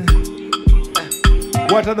tuned in.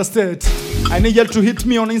 What other state? I need y'all to hit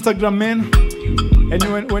me on Instagram, man. And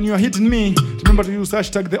when you are hitting me, remember to use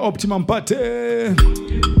hashtag the Optimum Party.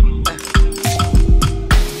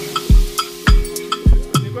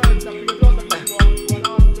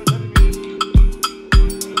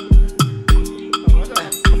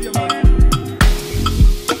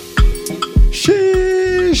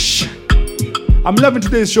 Sheesh. I'm loving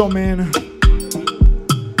today's show, man.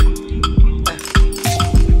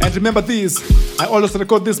 And remember this, I always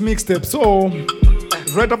record this mixtape, so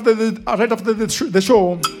right after the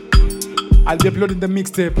show, I'll be uploading the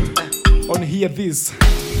mixtape on Hear This.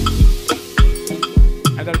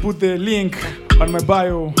 And I'll put the link on my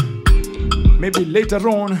bio, maybe later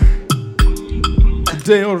on,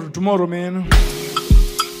 today or tomorrow, man.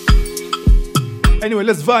 Anyway,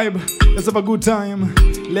 let's vibe, let's have a good time.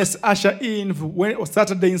 Let's usher in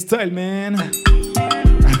Saturday in style, man.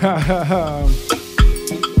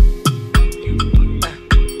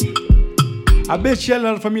 I bet y'all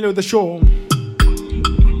are familiar with the show.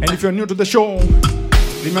 And if you're new to the show,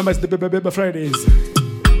 remember it's the Beba Fridays,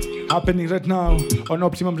 happening right now on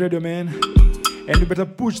Optimum Radio, man. And you better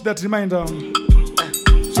push that reminder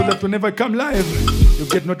so that whenever I come live, you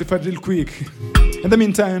get notified real quick. In the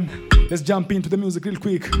meantime, let's jump into the music real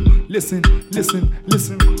quick. Listen,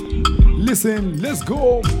 let's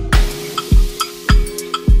go.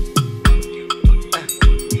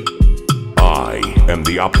 I am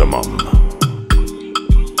the Optimum.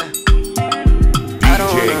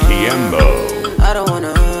 I don't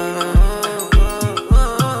wanna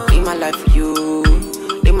live my life for you,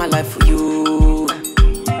 live my life for you.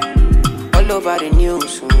 All over the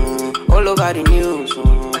news, all over the news.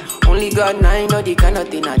 Only God and I know the kind of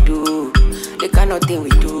thing I do, the kind of thing we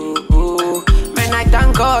do. Man, I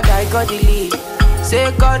thank God I got the lead.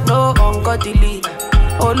 Say God no ungodly.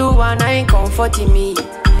 Oluwa ain't comforting me.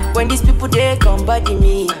 When these people they come body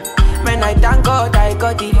me. Man, I thank God I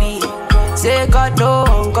got the lead. Say God no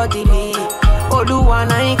ungodly. Oluwa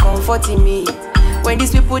ain't comforting me. When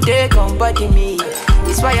these people they come body me.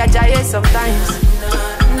 It's why I die sometimes.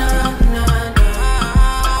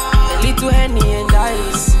 A little Henny and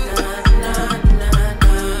ice.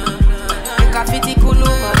 Make a fitty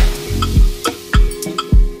kuluma.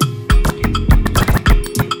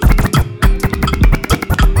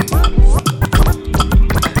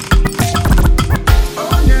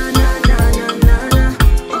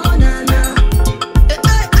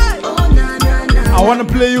 I wanna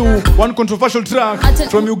play you one controversial track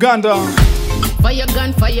from Uganda. Fire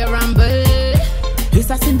gun, fire rumble. It's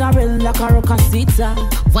a Cinderella like a rockasita.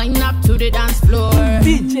 Wind up to the dance floor.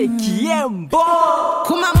 DJ Kiembo.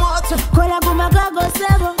 Kumamoto. Kola kumagago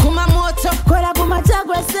sebo. Kumamoto. Kola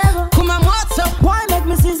kumachagwe sebo. Kumamoto. Why make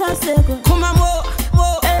me see some sebo? Kumamo.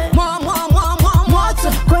 Mo.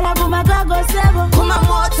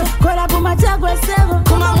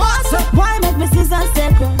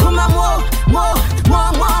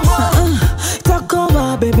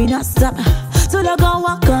 not stop. So they go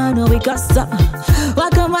walk on, no we got stop.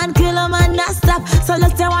 Walk a man, kill a man, not stop. So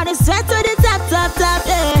let's say one is straight to the top, top, top,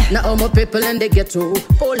 yeah. Now all my people in the ghetto,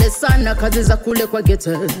 police sana kazi za kule kwa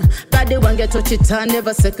ghetto. Badi wange to chita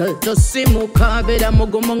never settle. To simu kabela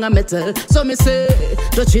mugumunga metal. So me say,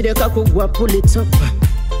 to chideka kugwa pull it up.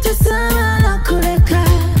 To sama la kuleka.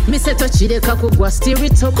 Me say to chideka kugwa steer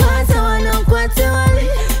it up. Kwata wano kwata wali.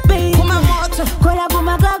 Kuma moto, kola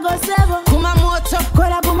buma gago sebo. Kuma moto,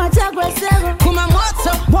 kola buma chagwe sebo. Kuma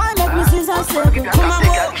moto, why make me see so sebo. Kuma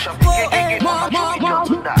moto,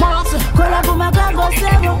 kola buma gago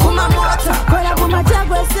sebo. Kuma moto, kola buma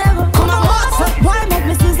chagwe sebo. Kuma moto, why make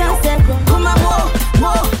me see so sebo. Kuma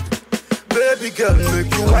moto. Baby girl,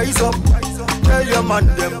 make you wise up. Tell your man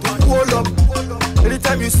them to pull up.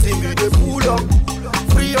 Anytime you see me, they pull up.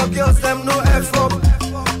 Free your girls, them no F up.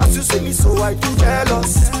 As you see me, so I too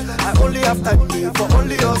jealous. I only have time for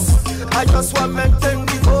only us. I just want maintain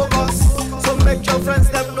the focus. So make your friends,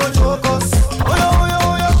 them no joke us. Oh yo, oh yo,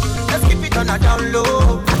 oh yo. Let's keep it on a down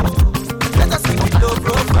low. Let us keep it low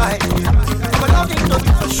profile. But loving no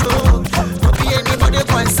be for sure. Don't be anybody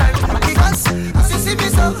point sign. Because as you see me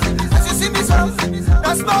so, as you see me so,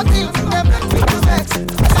 that's nothing. They make me to vex.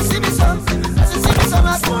 As you see me so, as you see me so,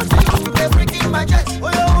 that's nothing. They breaking my jet. Oh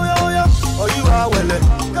yo, oh yo, oh yo. Oh you are well.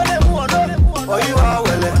 Oh you are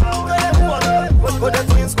well. Put the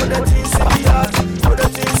things in the yard. Put the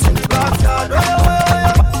things in the backyard.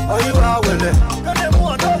 Oh you are well.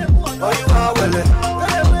 Oh you are well.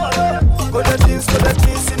 Put the things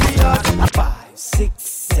in the yard. 5, 6,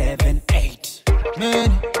 7, 8.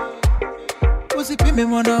 Man, pussy pay me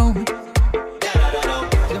more now.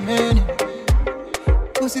 Man,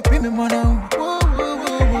 pussy pay me more now.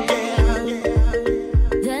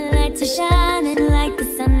 The lights are shining like the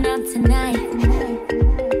sun out tonight.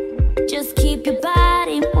 Just keep your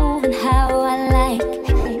body moving how I like.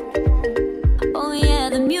 Oh yeah,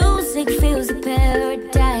 the music feels like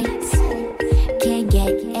paradise. Can't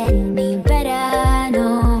get any better,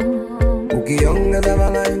 no. Ukiongeza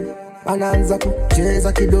valai, anaanza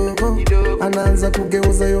kucheza kidogo, anaanza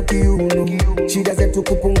kugeuza yo kiuno, shida zetu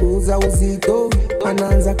kupunguza uzito,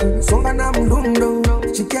 anaanza kusonga na mdundo.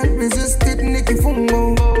 She can't resist it, ni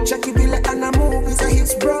kifungo. Chaki vile ana move is a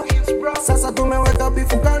hits bro. Sasa tumeweka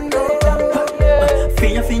bifu kando.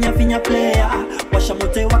 Finya player, washa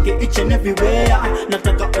mote wake each and everywhere.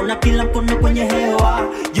 Nataka ona kila mkono kwenye hewa.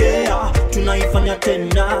 Yeah, tunaifanya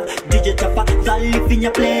tena. DJ tafadhali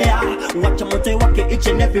finya player, washa mote wake each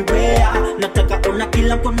and everywhere. Nataka ona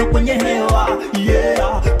kila mkono kwenye hewa.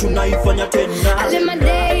 Yeah, tunaifanya tena. I live my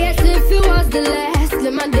day as if it was the last.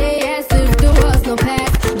 Live my day as if there was no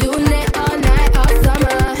past. Doing it all night, all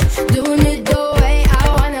summer. Doing it the way I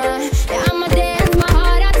wanna. Yeah, I'ma dance my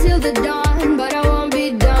heart out till the dawn, but I won't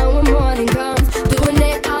be done when morning comes. Doing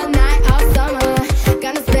it all night, all summer.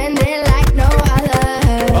 Gonna spend it like no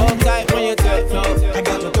other. All tight when you tiptoe. I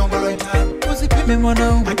got your tongue right now. Pussy pay me more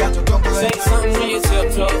now. I got your tongue right now. Say something when you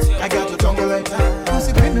tiptoe. I got your tongue right now.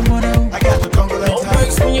 Pussy pay me more now. I got your tongue right now. No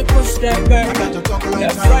breaks when you push that back. I got your tongue right now.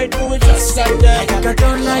 Left, right, do it just like that.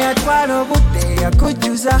 Katona ya twalo bude ya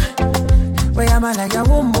kujuza. Weyamala ya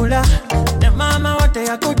wumbula. Ne mama wote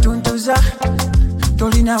ya kutuntuza.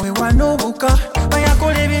 Tolina we wanubuka.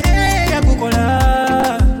 Wayakulibire ya kukola.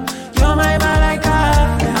 You're my malaika.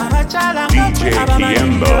 Abachala DJ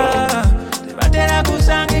Kiembo. Tebatera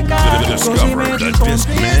kusangika. Discover that this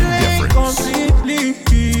man difference.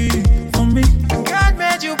 Completely for me. God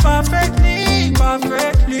made you perfectly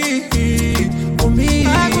for me.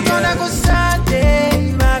 Akutona kusante,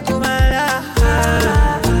 makumala.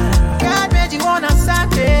 God made you on a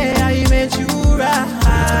Sunday, I made you right.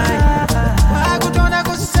 Akutona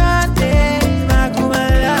kusante,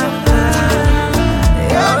 makumala.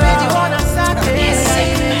 God made you on a Sunday, I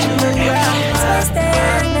made you right.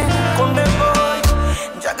 Konde boy,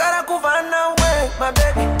 njagala kuvana we, my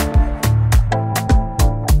baby.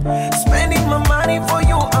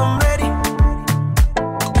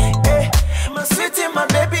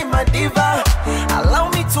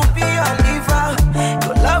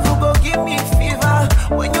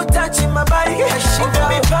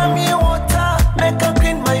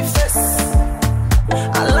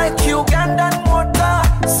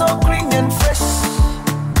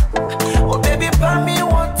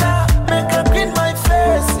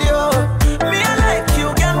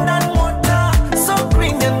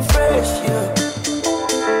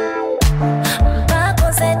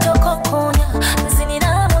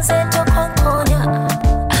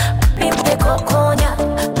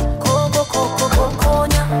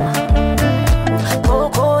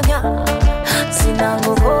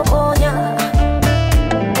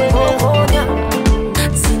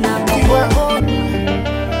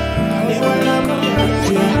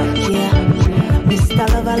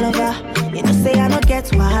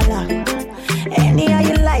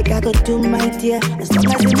 I go do my dear, as long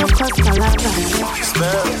as it no cost palava.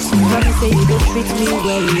 Promise say you go treat me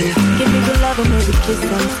well, give me good love and maybe kiss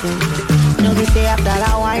something. No, they say after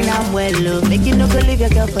that wine I'm well, make you no go leave your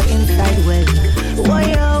girl for inside well. Whoa,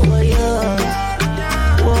 yo, whoa,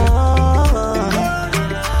 yo.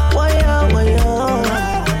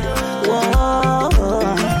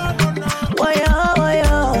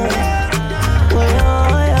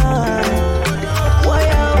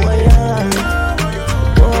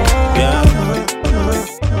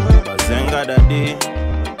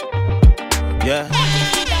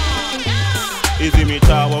 Easy me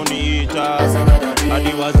tawa uniita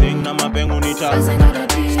Adi wazing na mapengu nita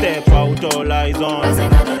Step out all eyes on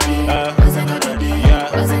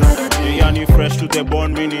Yeah Yani fresh to the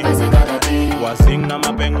bone mini Wazing na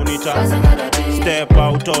mapengu nita Step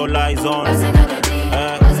out all eyes on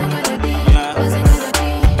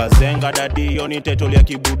Bazenga dadi yoni tetoli ya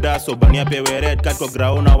kibuda Sobani ya pewe red kat kwa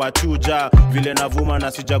grauna wachuja Vile navuma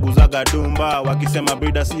na sijaguzaga dumba Wakisema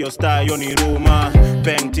brida siyo star yoni ruma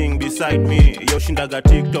Painting beside me Yoshindaga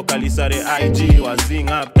TikTok alisare IG Wazing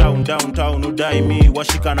uptown downtown udai me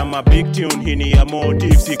Washika na ma big tune hini ya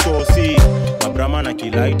motive sikosi Mabrama na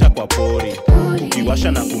kilaita kwa pori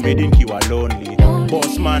Ukiwasha na kumedi nkiwa lonely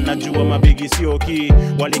Bossman najua mabigi sioki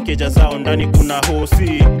Walikeja sao ndani kuna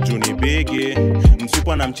hosi Juni bigi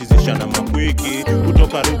Msupa na mchizisha na makwiki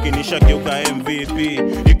Kutoka ruki nishageuka MVP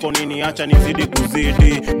Iko nini acha nizidi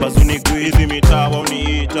kuzidi Bazuni guizi mitawa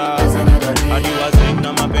uniita Hadi wazing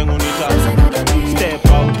na mapengu nita Step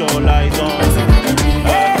out all eyes on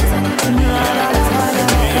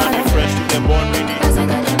Yani fresh to the bone mini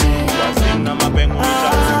Wazing na mapengu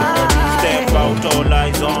nita Step out all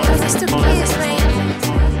eyes on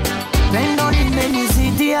Pendo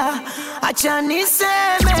nimenizidia acha niseme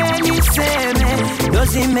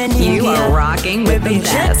You are rocking with the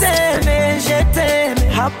best. Jeteme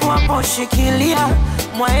hapo shikilia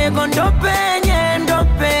mwaego ndo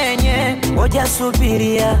penye ngoja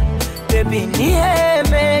subiria baby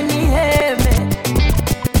niheme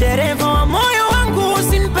dereva wa moyo wangu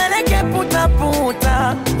usinipeleke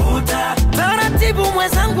puta taratibu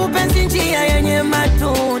mwenzangu penzi njia yenye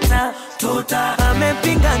matuta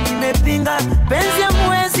amepinga nimepinga penzi ya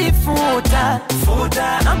mwezi futa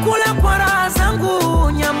nakula kwa raha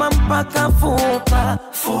zangu nyama mpaka fupa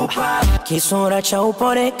kisura cha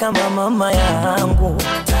upole kama mama yangu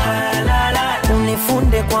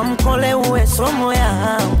unifunde kwa mkole uwe somo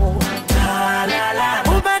yangu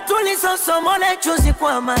ubatuli sosomole chuzi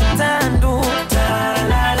kwa matandu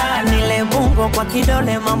nile bungo kwa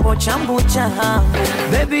kidole mambo chambu changu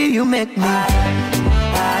baby you make me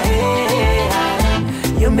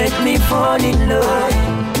you make me fall in love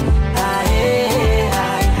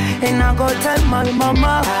and I go tell my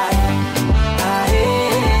mama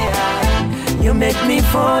you make me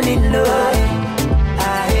fall in love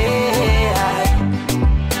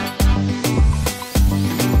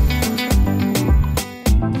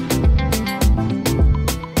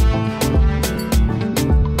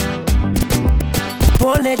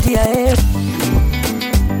pole dia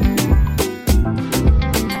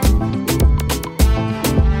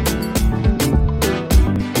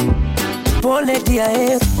pole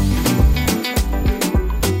dia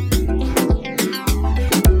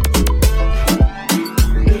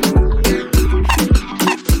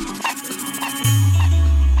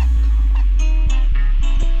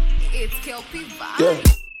Yeah.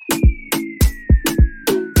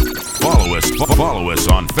 Follow us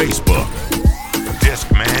on Facebook.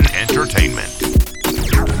 Discman Entertainment.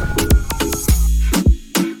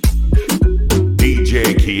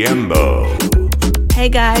 DJ Kiembo. Hey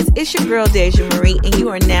guys, it's your girl Deja Marie, and you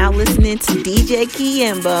are now listening to DJ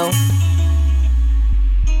Kiembo.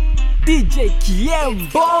 DJ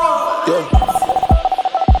Kiembo.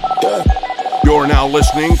 Yeah. You're now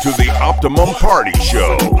listening to the Optimum Party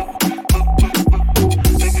Show.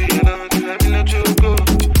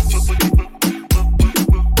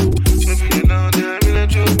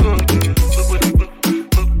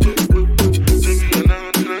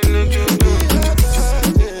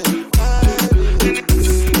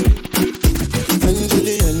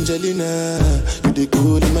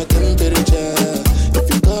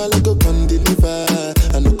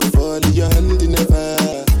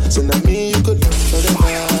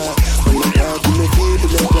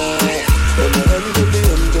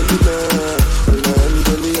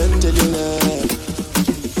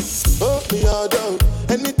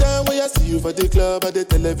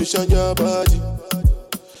 Television, your body.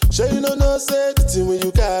 Sure you know no safety when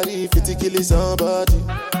you carry 50 kill somebody.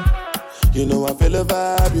 You know I feel a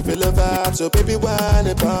vibe, you feel a vibe, so baby whine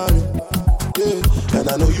about me. Yeah. And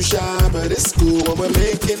I know you shy, but it's cool when we're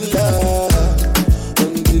making love.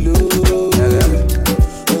 On the low, on the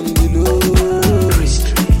low, on the low.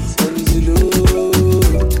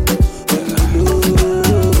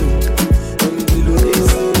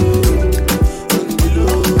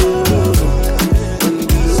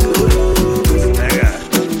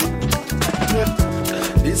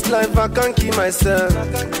 Life I can't keep myself.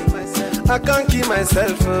 I can't keep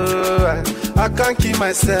myself. I can't keep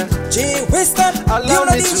myself. G Wisdom, allow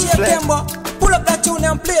me to flex. Pull up that tune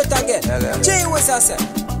and play it again. G Wisdom,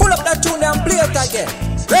 pull up that tune and play it again.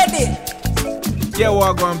 Ready? Yeah,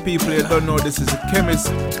 Wagwan people, you don't know this is a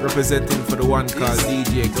chemist representing for the one called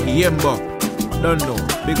DJ Kiembo. Don't know,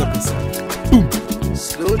 big up yourself. Boom.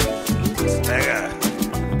 Slowly.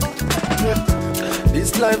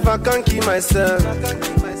 This life I can't keep myself.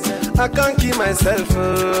 I can't keep myself.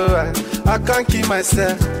 I can't keep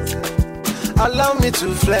myself. Allow me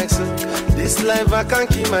to flex. This life I can't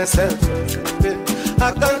keep myself.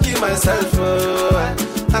 I can't keep myself.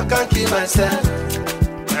 I can't keep myself.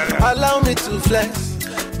 Allow me to flex.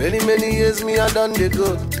 Many years me I done the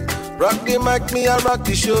go. Rock the mic, me I rock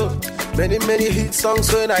the show. Many hit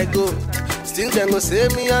songs when I go. Still them go say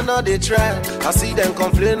me I know they try. I see them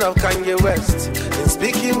complain of Kanye West. In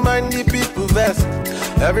speaking mind the people best.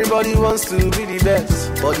 Everybody wants to be the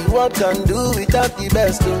best, but the world can do without the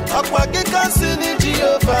best. Akwake can sing in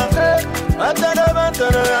Jehovah.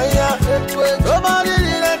 Nobody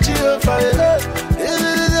did that Jehovah.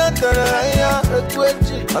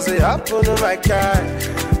 I say happen to my car.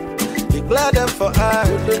 Declare them for I.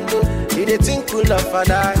 He they think cool of a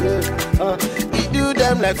die. He do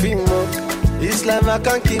them like Fimo. This life I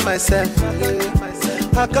can't keep myself.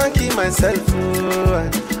 I can't keep myself.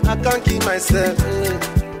 I can't keep myself.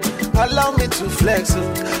 Allow me to flex.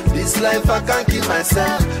 This life I can't keep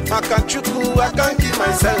myself. I can't keep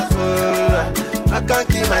myself. I can't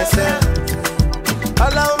keep myself.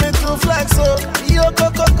 Allow me to flex. Yo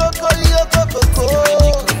coco, yo coco.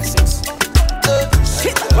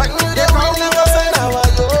 When you dey call me, I say now I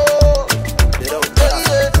yo. They don't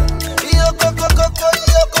care. Yo coco,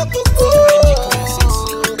 yo coco.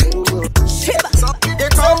 They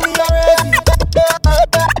call me already.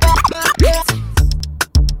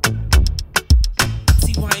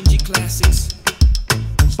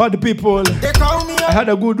 Party people, I had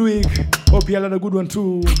a good week. Hope you all had a good one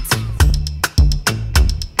too.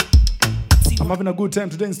 I'm having a good time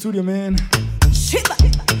today in studio, man.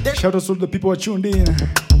 Shout out to the people who are tuned in.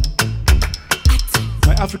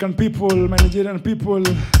 My African people, my Nigerian people,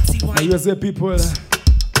 my USA people,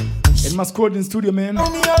 and my squad in studio, man.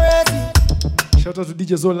 Shout out to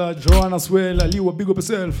DJ Zola, Joanne as well, Aliwa, big up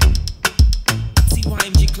yourself.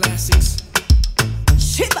 CYMG Classics.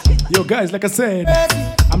 Yo guys, like I said,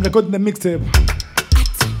 I'm recording the mixtape.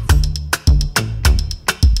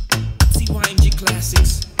 CYMG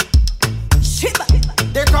Classics.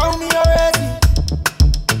 They call me already.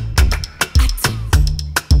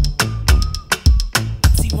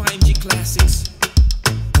 CYMG Classics.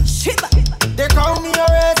 They call me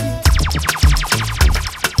already.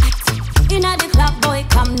 Inna the club, boy,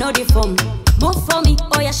 come no the phone. Move for me,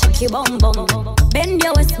 oh yeah, shake your bum bum. Bend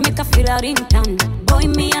your waist, make a feel a ringtone. Boy,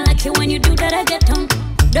 me I like it when you do that. I get on.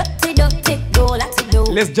 Dirty, go like to do.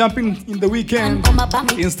 Let's jump in the weekend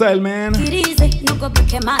in style, man. It easy, no go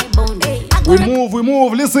break my bone. We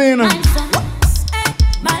move. Listen.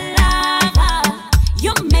 My lover,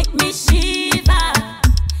 you make me shiver.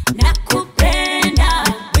 Nakupenda,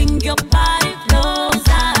 bring your body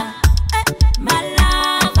closer. My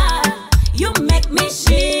lover, you make me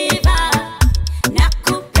shiver.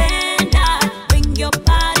 Nakupenda, bring your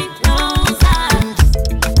body closer.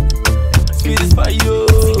 Sweet is for you.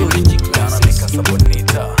 Gonna make us a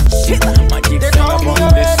bonita. My kicks are on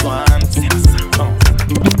this one.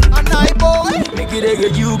 Make it a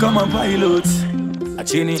you come a pilot. A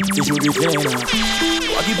chini, you should be trainer.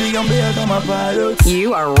 Walkie big and bear come a pilot.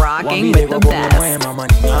 You are rocking with the best.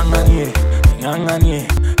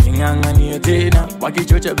 Walkie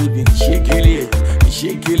chocha baby, shake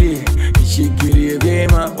it,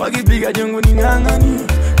 bema. Walkie big a jungle, ningangani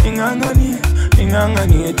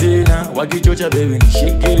tena. Walkie chocha baby,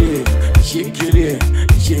 shake it,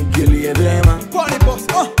 bema. Quality boss,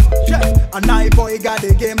 yeah. And I boy got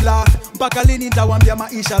the game locked. mpaka lini nitawambia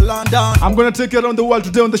maisha London. I'm gonna take you around the world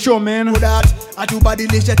today on the show, man. That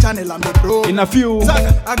atubadilishe channel and bro. In a few,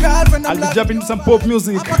 I'll be jumping into some pop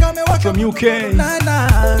music from UK.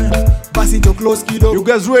 Basi jo close kidogo. You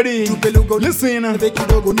guys ready? Listen.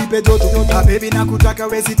 Kidogo nipe joto. Baby nakutaka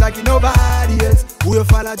we sitaki nobody else. Uyo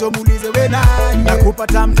fala jo muulize we nani. Nakupa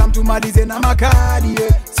tam tumalize na makadi.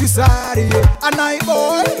 Sisari anai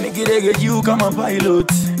boy. Nikidege juu kama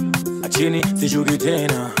pilot. Achini sishuki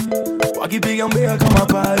tena. Wakipiga mbea kama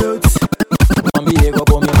pilot. Mwambie kwa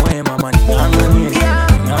bomi mwema mani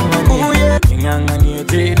nganganie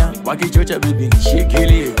tena. Wakichocha bibi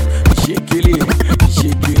nishikilie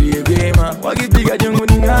bema. Wakipiga jungu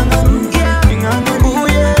ninganganie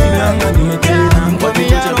tena.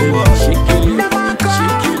 Wakichocha bibi nishikilie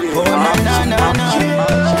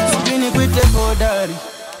Sijini kwite hodari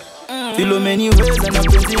Filomeni weza na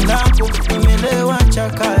penzi lako nimelewa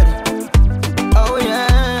chakari. Oh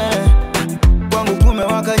yeah, kwangu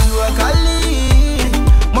kumewaka jua kali.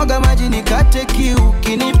 Mwaga maji nikate kiu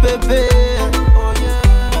kinipepe. Oh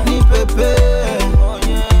yeah, nipepe. Oh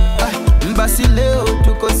yeah. Basi leo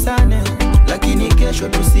tukosane, lakini kesho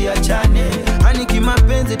tusiachane. Hani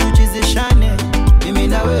kimapenzi tuchizishane, mimi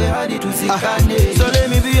na wewe hadi tuzikane. So let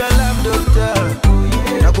me be your love doctor.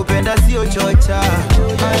 Nakupenda sio chocha.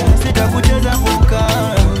 Sitakucheza buka.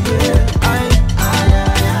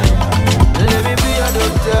 Let me be your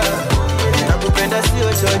doctor. Nakupenda sio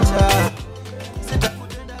chocha.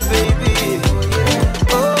 Sitakucheza baby.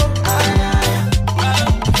 Oh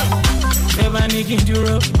Never nicking to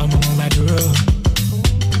roll, I'm on my roll.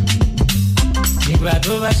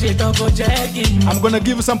 I'm gonna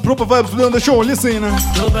give you some proper vibes today on the show. Listen.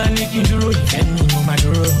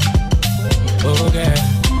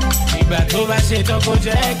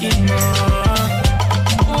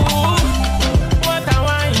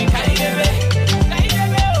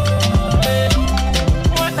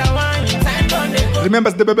 Remember,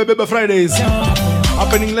 it's the Beba Fridays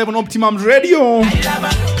happening live on Optimum Radio.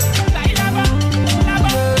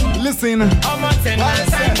 Listen, I'm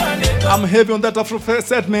heavy on that Afro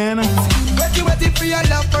set, man. Waiting for your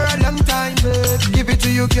love for a long time, babe. Give it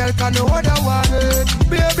to you, girl, can no other one, babe.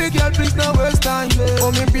 Baby girl, please no waste time, babe.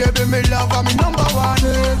 Oh, me baby, me love, I'm number one,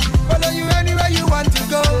 babe. Follow you anywhere you want to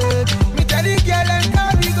go, babe. Me tell you, girl, and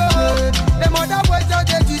carry go, babe. Them other boys don't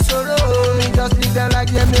get you sorrow. Me just leave them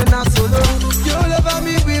like them, they're not solo. You love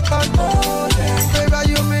me, we pan, baby,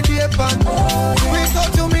 you me deep pan. We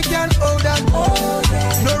talk to me, can't hold on.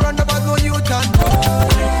 No run about no you turn.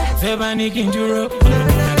 Never nicking to roll.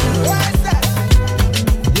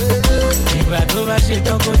 Over shit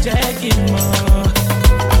don't go check it more.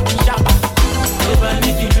 Shabba. Over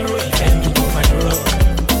Nicky Duro, and you go my Duro.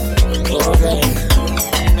 Okay.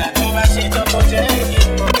 Over shit don't go check it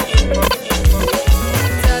more.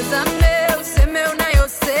 Tazame useme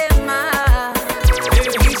unayosema.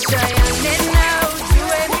 Kisha ya nena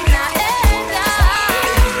ujue ninaenda.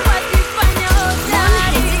 Wakifanya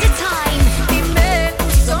hodari.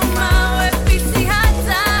 Nimekusoma wepisi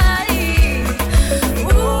hatari.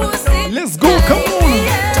 Let's go, come on.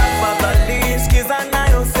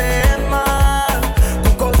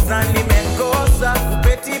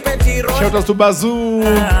 Shout out to Bazoo.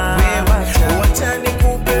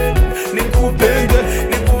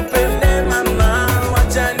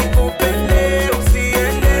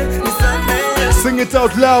 Sing it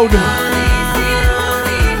out loud.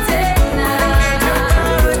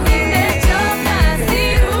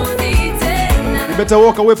 You better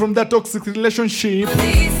walk away from that toxic relationship.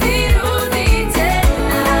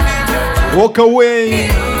 Walk away.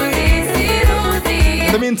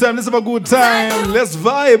 In the meantime, let's have a good time. Let's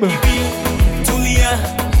vibe.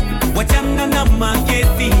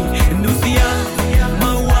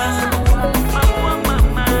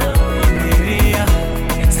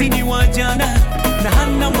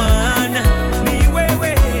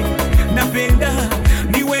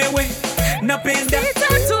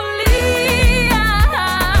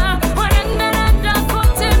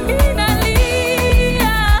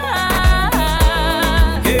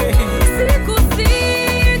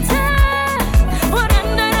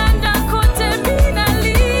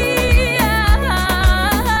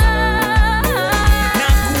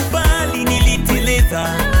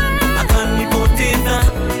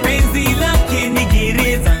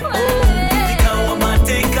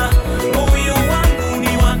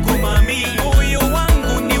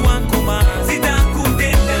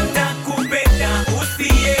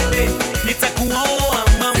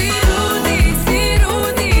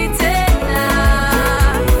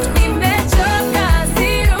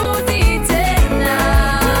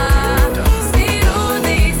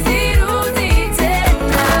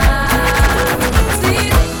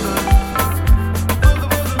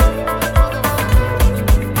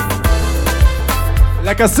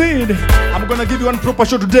 Like I said, I'm gonna give you one proper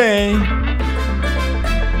show today.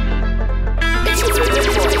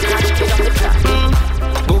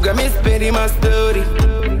 Buga me spending my story.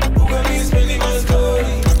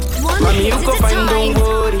 Mommy, you go find, don't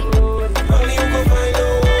worry.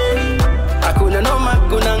 Hakuna no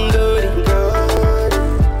makuna ngori.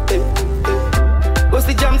 What's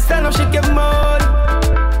the jam stand up, she get money.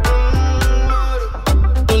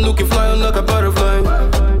 Don't look you flying like a butterfly.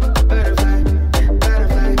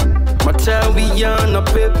 My child, we young, a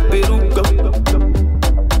peperuka.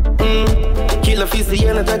 Kila fisi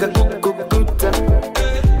yanataka kukukuta.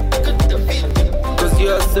 Cause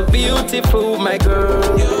you're so beautiful, my girl.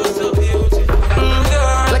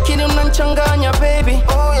 Lakini unanchanganya baby.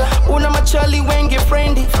 Una machali wengi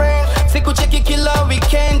friendly. Siku cheki kila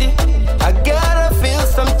weekendi. I gotta feel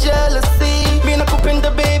some jealousy. Mina kupenda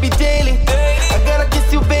baby daily. I gotta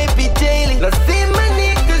kiss you baby daily. Lazima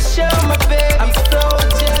niggas show my baby. I'm so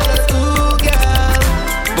jealous, ooh girl.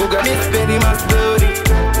 Buga me spending my story.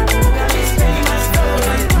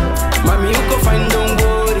 Mami, you go find, don't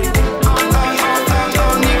worry.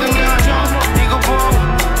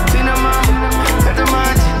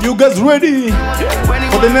 You guys ready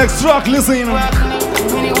for the next track? Listen.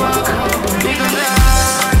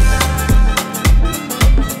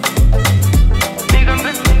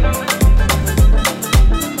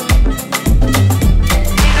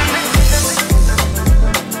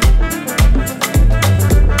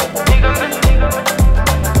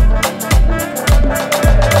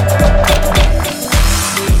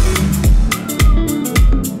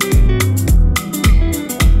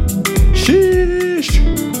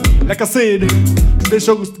 Like I said, today's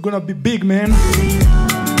show is gonna be big, man.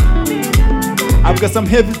 I've got some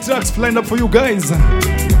heavy tracks lined up for you guys.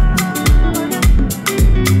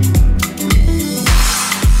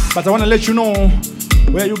 But I wanna let you know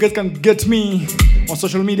where you guys can get me on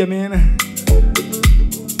social media, man.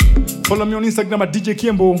 Follow me on Instagram at DJ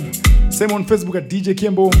Kiembo. Same on Facebook at DJ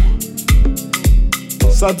Kiembo.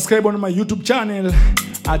 Subscribe on my YouTube channel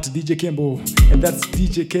at DJ Kiembo. And that's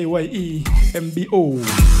DJ KYEMBO.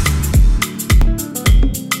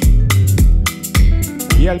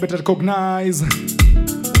 Yeah, I better recognize. And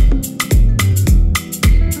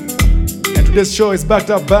today's show is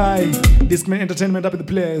backed up by Discman Entertainment up in the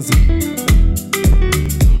place.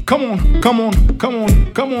 Come on, come on, come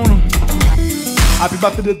on, come on. Happy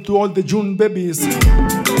birthday to all the June babies.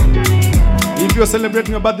 If you're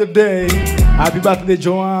celebrating your birthday, happy birthday,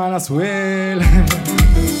 Joanne, as well.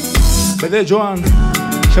 Birthday, Joanne.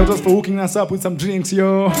 Shout out for hooking us up with some drinks,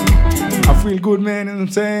 yo. I feel good, man, you know what I'm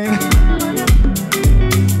saying?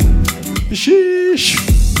 Sheesh.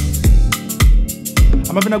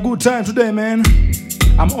 I'm having a good time today, man.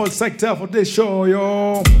 I'm all psyched up for this show,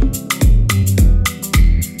 yo.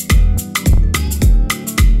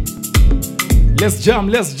 Let's jam,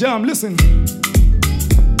 listen.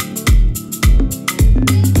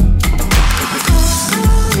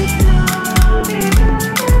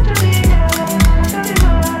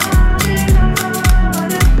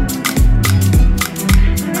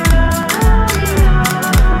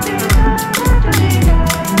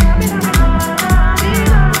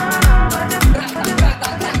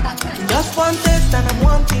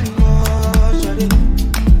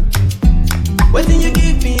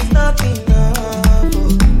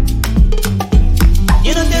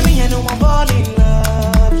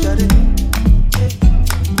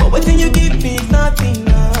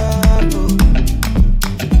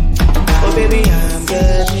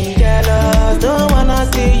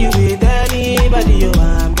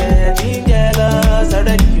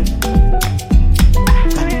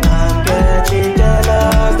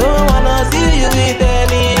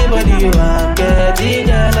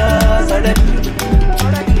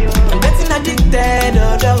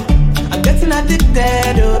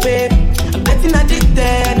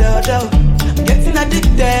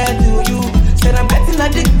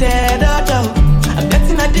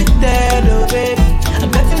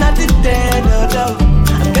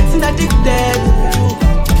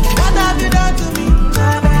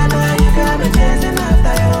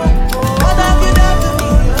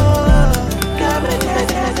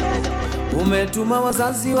 Umetuma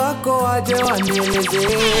wazazi wako waje wanieleze.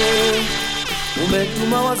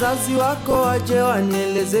 Umetuma wazazi wako waje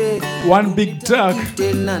wanieleze. One big track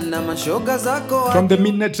tena na mashoga zako from the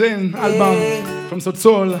Midnight Train album from South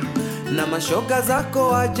Soul. Na mashoga zako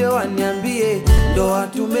waje waniambie ndoa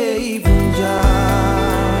tumeivunja.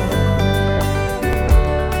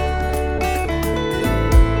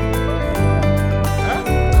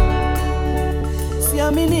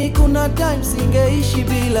 Siamini kuna time singeishi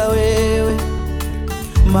bila wewe.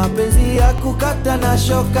 mapenzi ya kukata na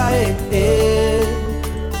shoka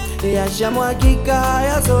yashamwagika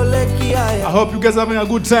hayazoleki haya. I hope you guys are having a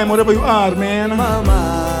good time wherever you are, man.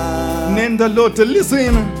 Mama Nenda lote,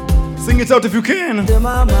 listen. Sing it out if you can.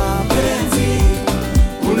 Mama penzi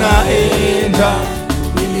unaenda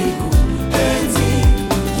nilikuenzi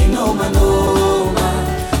kinoma noma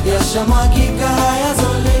yashamwagika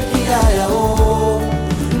hayazoleki haya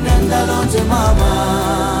nenda lote mama.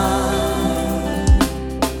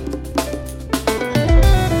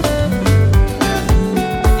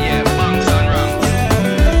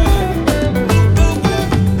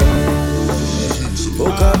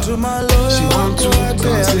 She want to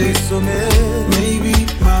consent. Maybe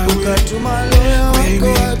my way.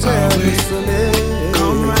 Maybe my way.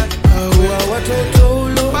 Come right away.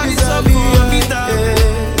 Body so for me down.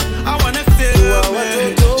 I wanna feel me.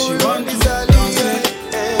 She want to consent.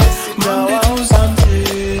 Monday to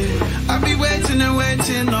Sunday. I be waiting and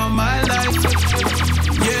waiting all my life.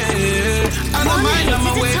 Yeah, I don't mind.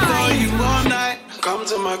 I'ma wait for you all night. Come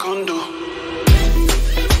to my condo.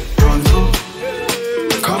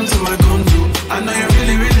 Come to my condo. I know you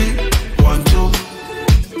really, really want to.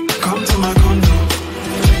 Come to my condo.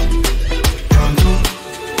 Pronto.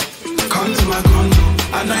 Come to my condo.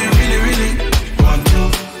 I know you really, really want to.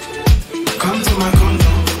 Come to my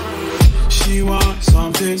condo. She wants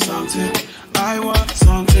something, something. I want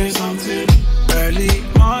something, something. Early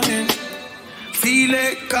morning. Feel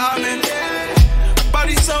it coming.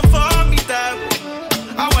 Body so for me that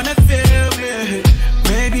I wanna feel it.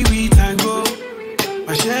 Maybe we tango.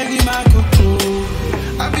 My shaggy, my cuckoo.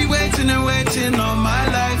 I'll be waiting and waiting all my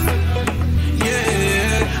life.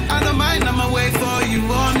 Yeah, I don't mind, I'ma wait for you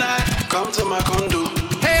all night. Come to my condo.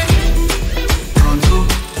 Hey, pronto.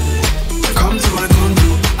 Come to my condo.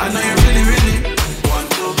 I know you really, really want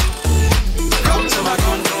to. Come to my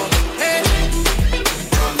condo. Hey,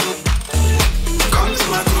 pronto. Come to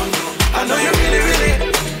my condo. I know you really, really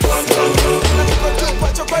want to.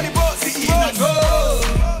 Watch your body, boss. See in a go.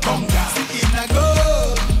 Conga. See in a go.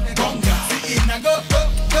 Gonga, see in a go,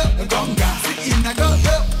 gonga, see in a go,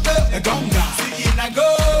 gonga, see in a go,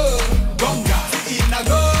 gonga, see in a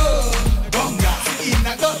go, gonga, see in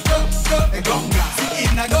a go, gonga, see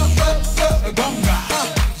in a go, gonga.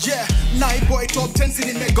 Yeah, night boy top 10 si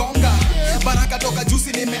nimegonga, baraka toka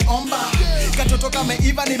juicy nimeomba, katoto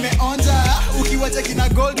kameiva nimeonja, ukiwacha kina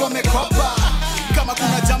gold wamekopa. Kama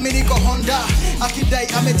kuna jami niko Honda, akidai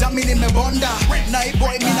amejami nimebonda. Night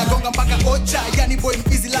boy mina gonga mpaka ocha, yani boy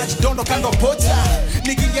easy lunch dondo kando pocha.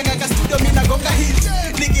 Nikigenga ka studio mina gonga hit,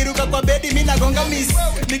 nikiruka kwa bedi mina gonga miss.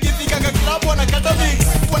 Nikifika ka club wanakata mix,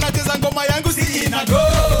 wanacheza ngoma yangu si ina go.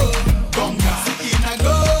 Gonga si ina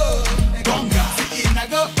go, gonga si ina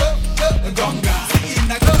go, gonga si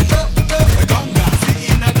ina go, gonga si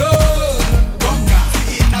ina go, gonga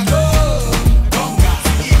si ina go, gonga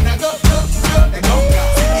si ina go.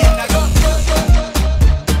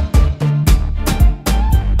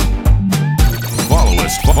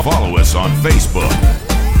 Follow us on Facebook.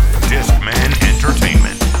 Discman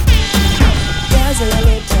Entertainment.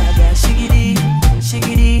 Shigiri,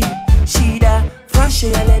 shigiri, shida. Fresh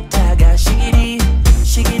yaletaga. Shigiri,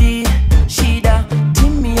 shigiri, shida.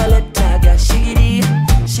 Timmy yaletaga. Shigiri,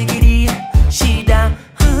 shigiri, shida.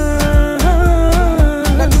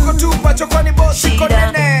 Na tuko tupa chokoni boss iko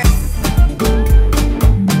nene.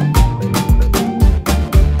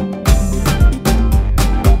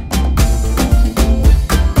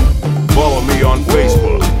 Follow me on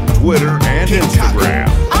Facebook, Twitter, and Instagram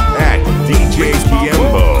at DJ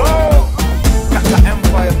Kiembo. Kaka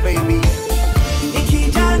Empire, baby.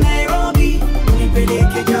 Nikija Nairobi,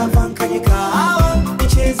 nipeleke Japan kwenye kahawa,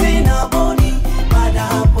 nicheze na boni, baada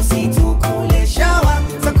hapo situkule shawa.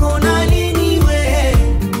 Takona lini we?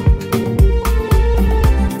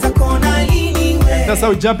 Takona lini we? That's how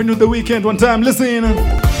we jump into the weekend one time. Listen.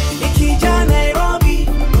 Nikija Nairobi,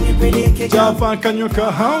 nipeleke Japan kwenye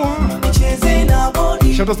kahawa.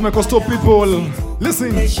 Shout out to my coastal people.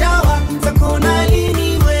 Listen.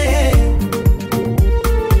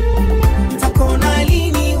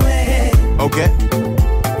 Okay.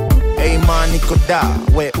 Hey man, niko da,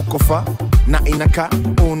 we uko fa na inaka,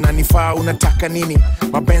 unanifaa, unataka nini?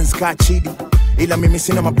 Mabenz ka chidi, ila mimi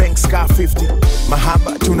sina mabanks ka 50.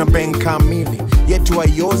 Mahaba tuna bank kamili, yetu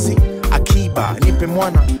ayozi akiba, nipe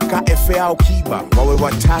mwana ka FA au kiba, wawe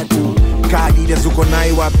watatu kadi zuko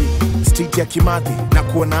nai wapi? Street ya Kimathi na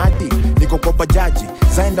kuona hadi niko kwa bajaji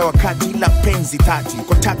zaenda wakati ila penzi tati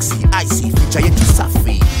kwa taxi icy ficha yetu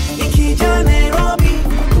safi. Nikija Nairobi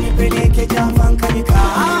nipeleke Japan kwenye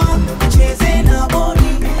kahawa, cheze na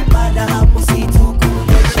boni, baada hapo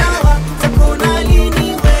situkule shawa. Takona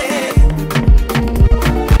lini we?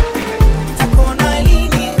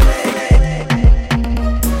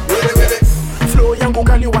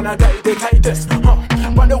 wanna die the tightest,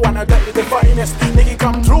 but they wanna die the finest. Nigga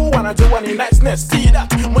come through, wanna do any niceness. See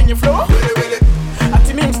that when you flow? At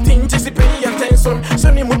the means stingy, see pay attention.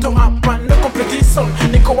 So ni muto up and no competition.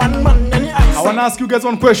 Niko one man any ice. I wanna ask you guys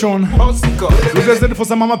one question. You guys ready for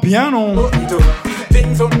some mama piano?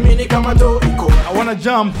 Things on me, nigga, my door. I wanna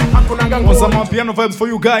jump on some mama piano vibes for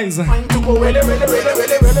you guys.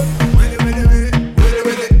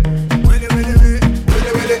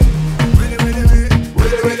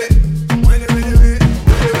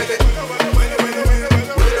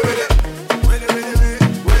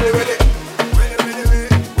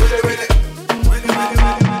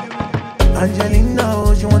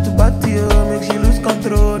 Angelina, she want to party, make she lose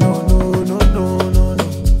control. No, no, no, no, no,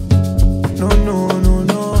 no, no, no,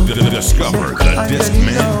 no. Discover the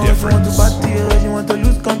Discman difference. She want to party, she want to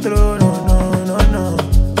lose control. No, no, no,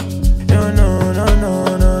 no, no, no, no,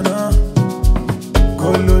 no, no, no. Go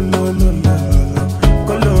lo lo lo la,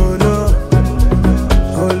 go lo lo,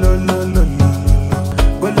 go lo lo lo la,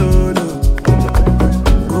 go lo lo,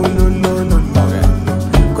 go lo lo lo la,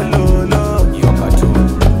 go lo lo. You got to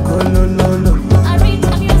go lo lo lo.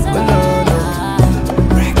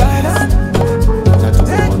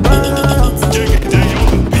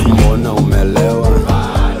 Mbona umelewa,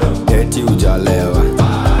 eti ujalewa.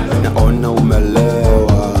 Naona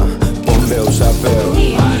umelewa, pombe ushapewa.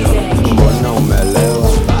 Mbona umelewa,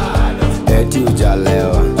 eti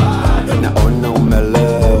ujalewa. Naona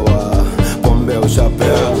umelewa, pombe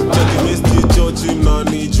ushapewa.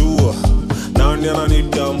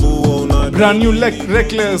 Brand new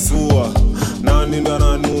Reckless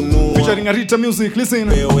featuring Arita Music. Listen.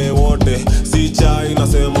 Playing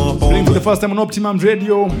for the first time on Optimum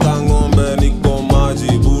Radio.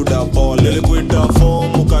 Nilikuita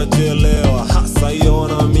form ukachelewa, hasa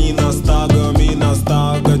iona mina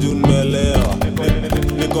staga junmelewa.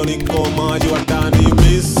 Niko maji watani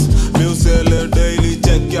miss, miusele daily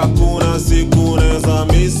check ya kuna siku neza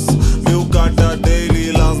miss, miukata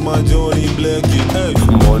daily lazima Johnny Blakey.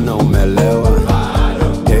 Mbona umelewa,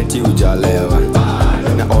 eti ujalewa.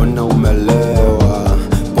 Naona umelewa,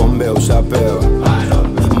 pombe ushapewa.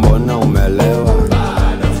 Mbona umelewa,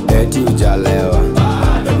 eti ujalewa.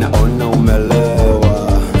 Naona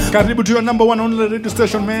umelewa. Karibu to your number one only radio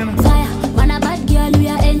station, man. Man a bad girl, we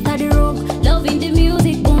are enter the room. Loving the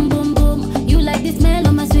music, boom boom boom. You like the smell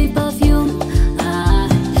of my sweet perfume.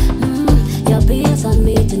 Your bills on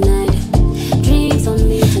me tonight, drinks on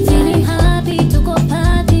me tonight. Feeling happy to go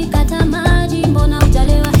party, kata maji mbona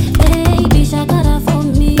ujalewa. Baby shakara for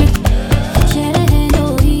me, sherehe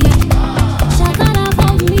ndo hii. Shakara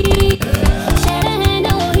for me, sherehe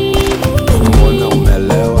ndo hii. Mbona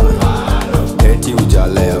umelewa, eti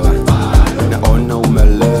ujalewa. Naona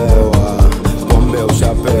umelewa, pombe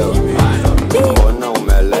ushapewa. Mbona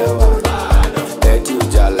umelewa, eti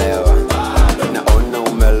ujalewa. Naona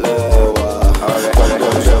umelewa, pombe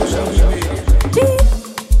ushapewa.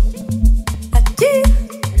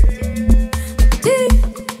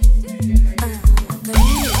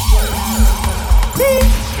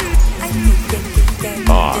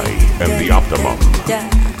 I am the Optimum.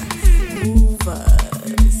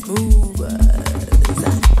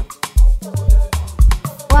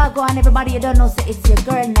 Wagwan, everybody, you don't know, so it's your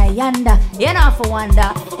girl Nayanda. You know for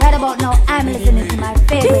wonder. Right about now, I'm listening to my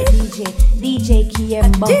favorite DJ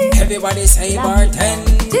Kiembo. Everybody say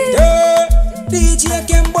bartender. DJ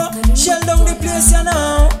Kimbo, shell down the place, you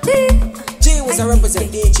know. G was a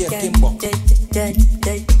represent DJ Kimbo.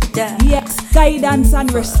 Yes, guidance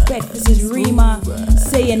and respect. This is Rima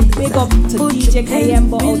saying big up to DJ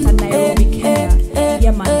Kayembo out of Nairobi, Kenya.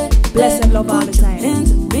 Yeah, man. Bless and love all the time.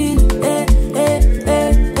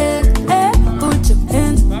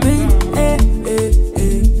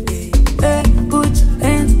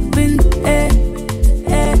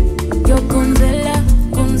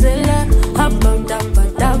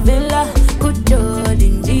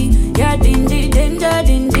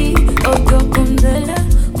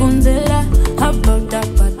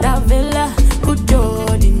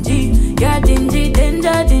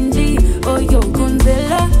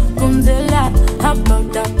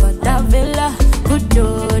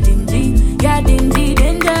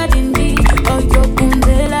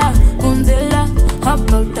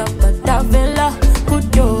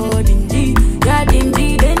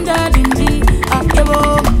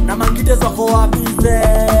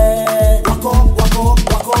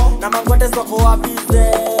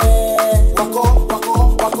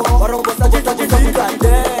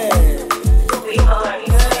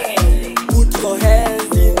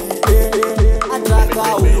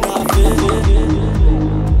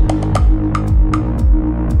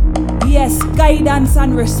 Guidance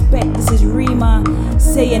and respect. This is Rima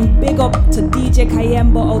saying big up to DJ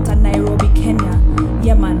Kayembo out of Nairobi, Kenya.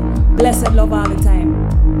 Yeah, man. Blessed love all the time.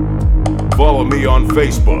 Follow me on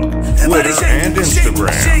Facebook, Twitter, and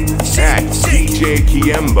Instagram at DJ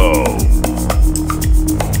Kayembo.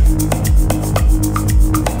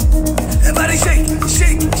 Everybody shake,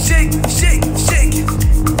 shake, shake, shake, shake.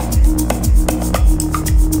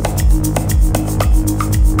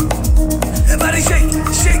 Everybody shake,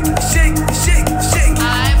 shake, shake, shake, shake.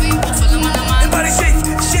 Everybody shake,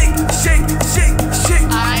 shake, shake, shake, shake.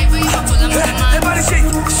 Everybody shake,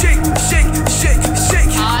 shake, shake, shake,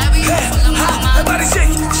 shake. Everybody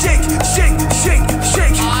shake, shake, shake, shake,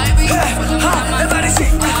 shake. Everybody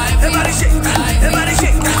shake, everybody shake, everybody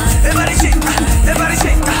shake, everybody shake, everybody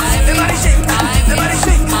shake, everybody shake, everybody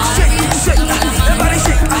shake, shake, shake. Everybody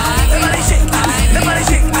shake, everybody shake, everybody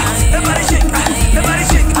shake, everybody shake, everybody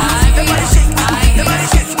shake, everybody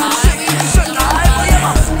shake.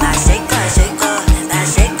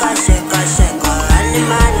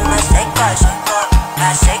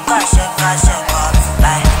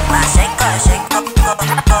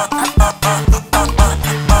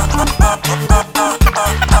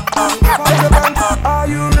 Are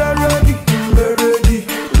you ready? Ready?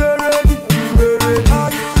 Ready? Ready? Are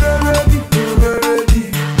you ready?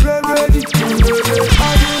 Ready? Ready? Ready?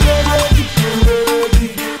 Are you ready?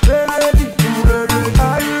 Ready? Ready? Ready?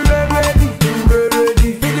 Are you ready? Ready?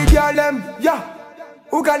 Big the girl them, yeah.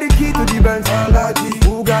 Who got the key to the Benz?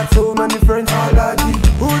 Who got so many friends?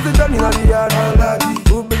 Who's the gun in the yard?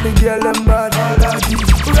 Who big the girl them bad?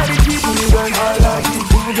 Who got the key to the Benz?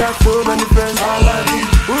 Who got so many friends?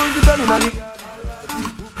 Who's the gun in the yard?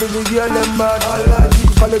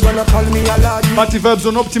 Party vibes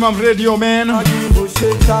on Optimum Radio, man.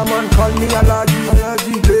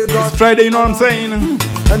 It's Friday, you know what I'm saying?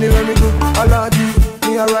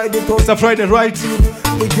 It's a Friday, right? So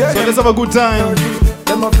let's have a good time.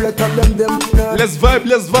 Let's vibe,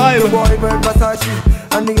 let's vibe.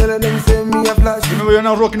 Remember, you're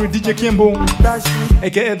now rocking with DJ Kimbo,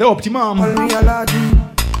 aka the Optimum.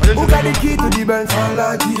 Who got the key to the Benz?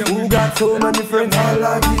 Who got so many friends?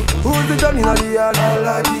 Who's the gun in the yard?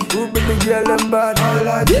 Who bring the girl them bad?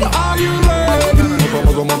 Are you ready?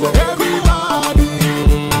 Everybody.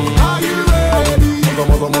 Are you ready?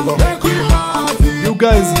 You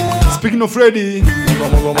guys, speaking of ready,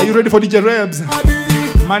 are you ready for DJ Rebs?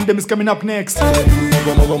 Mandem is coming up next.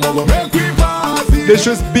 Today's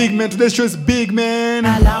show is big, man. Today's show is big, man.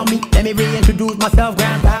 Allow me, let me reintroduce myself,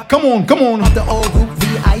 grandpa. Come on, come on. The old group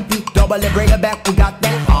VIP, double the bring it back, we got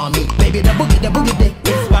that army. Baby, the boogie dick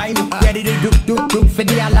is fine. Ready to do for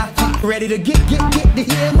the Allah. Ready to get the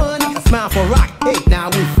here money. A smile for rock, hey, now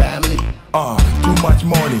we family. Too much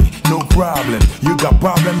money, no problem. You got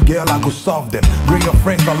problem, girl, I go solve them. Bring your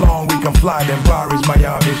friends along, we can fly them. Paris,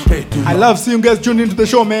 Miami, straight to I love seeing you guys tuned into the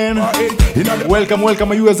show, man. Welcome,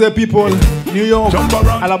 my USA people. New York,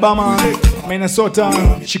 Alabama, Minnesota,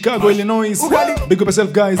 Chicago, Illinois. Big up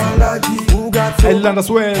yourself, guys. Ireland as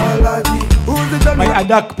well. My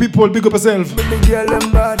Adak people, big up yourself. Who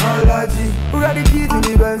got the key to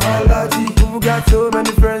the Benz? Who got so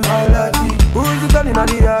many friends? Who's the gun in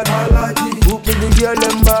the yard? Who bring the girl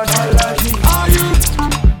them bad? Are you?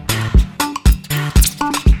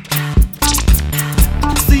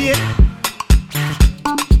 See it?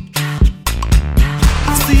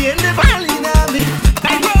 See it, never Nairobi,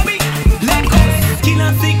 let go. Kila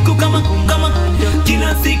siku kama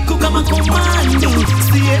kila siku kama komando.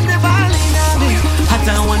 See it, never Nairobi,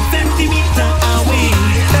 hata 1 centimeter away.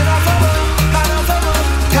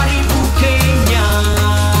 Karibu Kenya,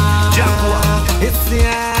 Jaguar, it's the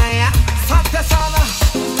Santa Sana.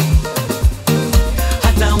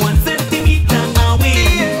 Hata 1 centimeter away.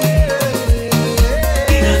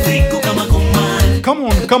 Kila siku kama komando.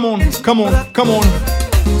 Come on.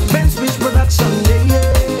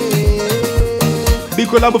 Big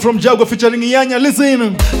collab from Jaguar featuring Yanya.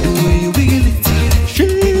 Listen.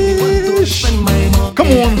 Sheesh.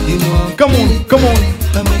 Come on.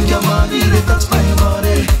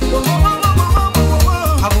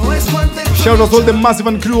 Shout out all the massive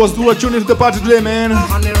and crews who are tuning into the party today, man.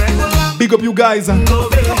 Big up you guys. Don't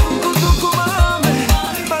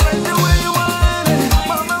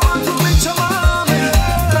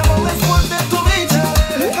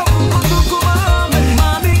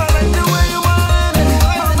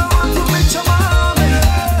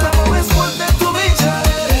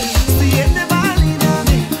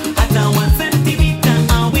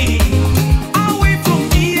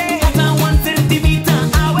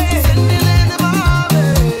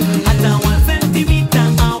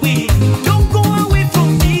go away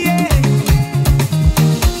from me.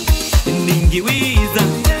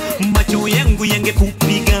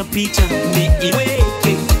 ningekupiga picha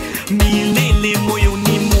niiweke milele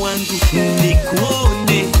moyoni mwangu,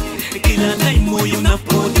 nikuone kila time moyo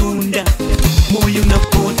unapodunda, moyo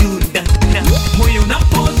unapodunda, moyo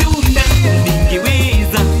unapodunda.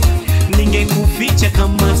 Ningeweza ningekuficha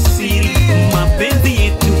kama siri, mapenzi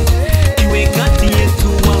yetu iwe kati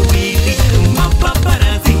yetu wawili,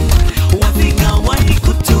 mapaparazi wasikawahi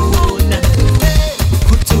kutuona,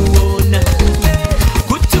 kutuona,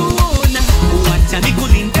 kutuona. Wacha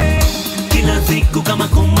nikulinde kila siku kama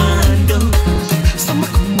komando, sama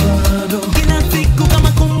komando, kila siku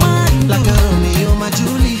kama komando, like a Romeo my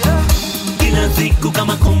Julia, kila siku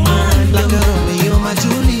kama komando, like a Romeo my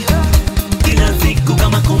Julia, kila siku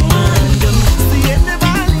kama komando. Siende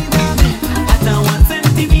mbali nami hata 1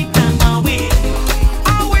 centimeter away,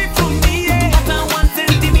 away from me, hata 1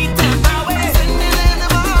 centimeter away,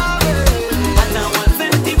 hata 1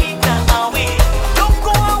 centimeter away, don't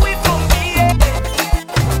go away from me.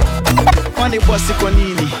 Kwani bossy kwa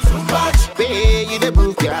nini? Hey, you the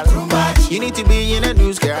booth girl. You need to be in the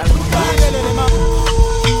news, girl.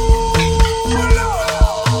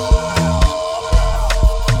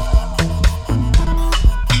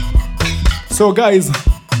 So guys,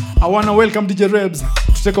 I wanna welcome DJ Rebs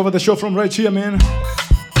to take over the show from right here, man.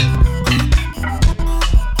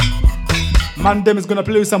 Mandem is gonna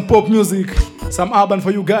play with some pop music, some urban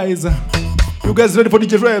for you guys. You guys ready for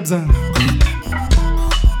DJ Rebs?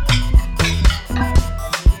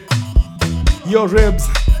 Yo Rebs,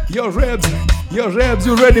 yo Rebs, yo Rebs,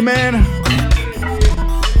 you ready, man?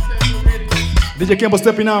 DJ Kembo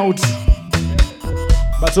stepping out,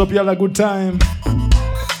 but hope you had a good time.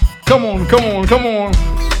 Come on, come on, come on.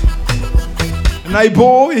 Night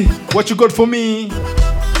boy, what you got for me?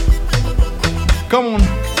 Come on.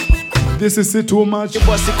 This is it too much. You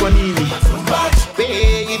bossy kwa nini?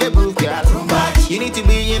 Hey, you the booth girl. You need to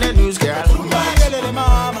be in the news, girl.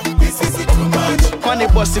 This is it too much. Kwani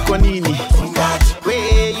bossy kwa nini?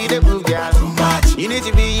 Hey, you the booth girl. You need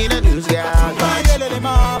to be in the news, girl.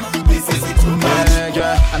 This is it too much.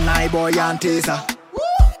 A night boy and taser,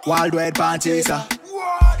 wild red pan chaser.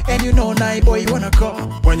 And you know night boy you wanna call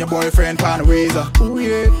when your boyfriend pan razor. Ooh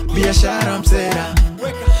yeah, biashara msera,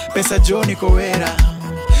 pesa jo niko wera,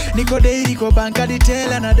 niko dei niko banka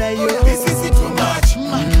ditela na dayo. This is it too much.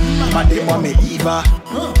 Mademo ameiva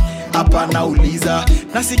hapa nauliza,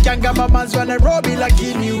 nasikianga mamanzi wa Nairobi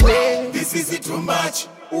lakini we. This is it too much.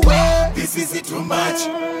 We, this is it too much.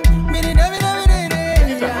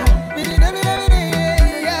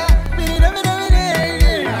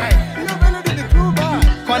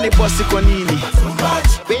 Kwani bossy kwa nini?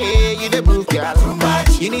 Hey, you the booth girl.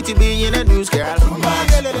 You need to be in the news, girl.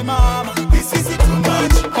 This is it too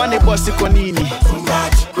much. Kwani bossy kwa nini?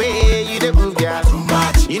 Hey, you the booth girl.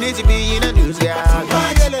 You need to be in the news, girl.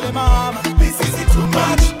 This is it too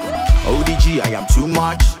much. ODG, I am too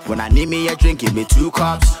much. When I need me a drink, give me 2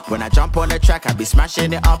 cups. When I jump on the track, I be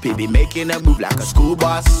smashing it up. It be making a move like a school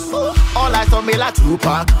bus. All eyes on me like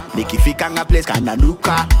Tupac. Nicky Fikanga place kinda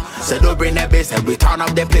nuka. So don't bring that bass and we turn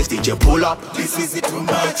up the place. DJ pull up. This is it too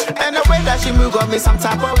much. And the way that she move got me some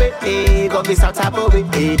type of it. Eh. Got me some type of it.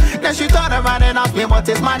 Eh. Then she turn around and ask me what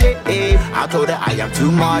is money. Eh. I told her I am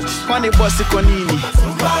too much. Kwani bossy kwa nini?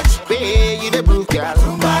 Hey, you the booth girl.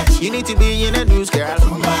 You need to be in the news, girl.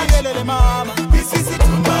 This is it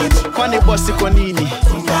too much. Kwani bossy kwa nini?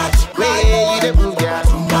 Hey, you the booth girl.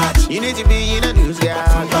 You need to be in the news,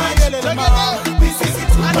 girl. This is it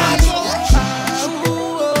too much.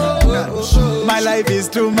 My life is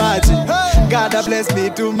too much. God bless me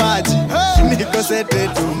too much. Nico said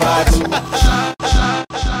it too much.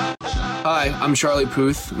 Hi, I'm Charlie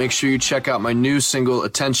Puth. Make sure you check out my new single,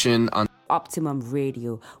 Attention, on Optimum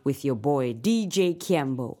Radio with your boy DJ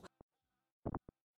Kembo.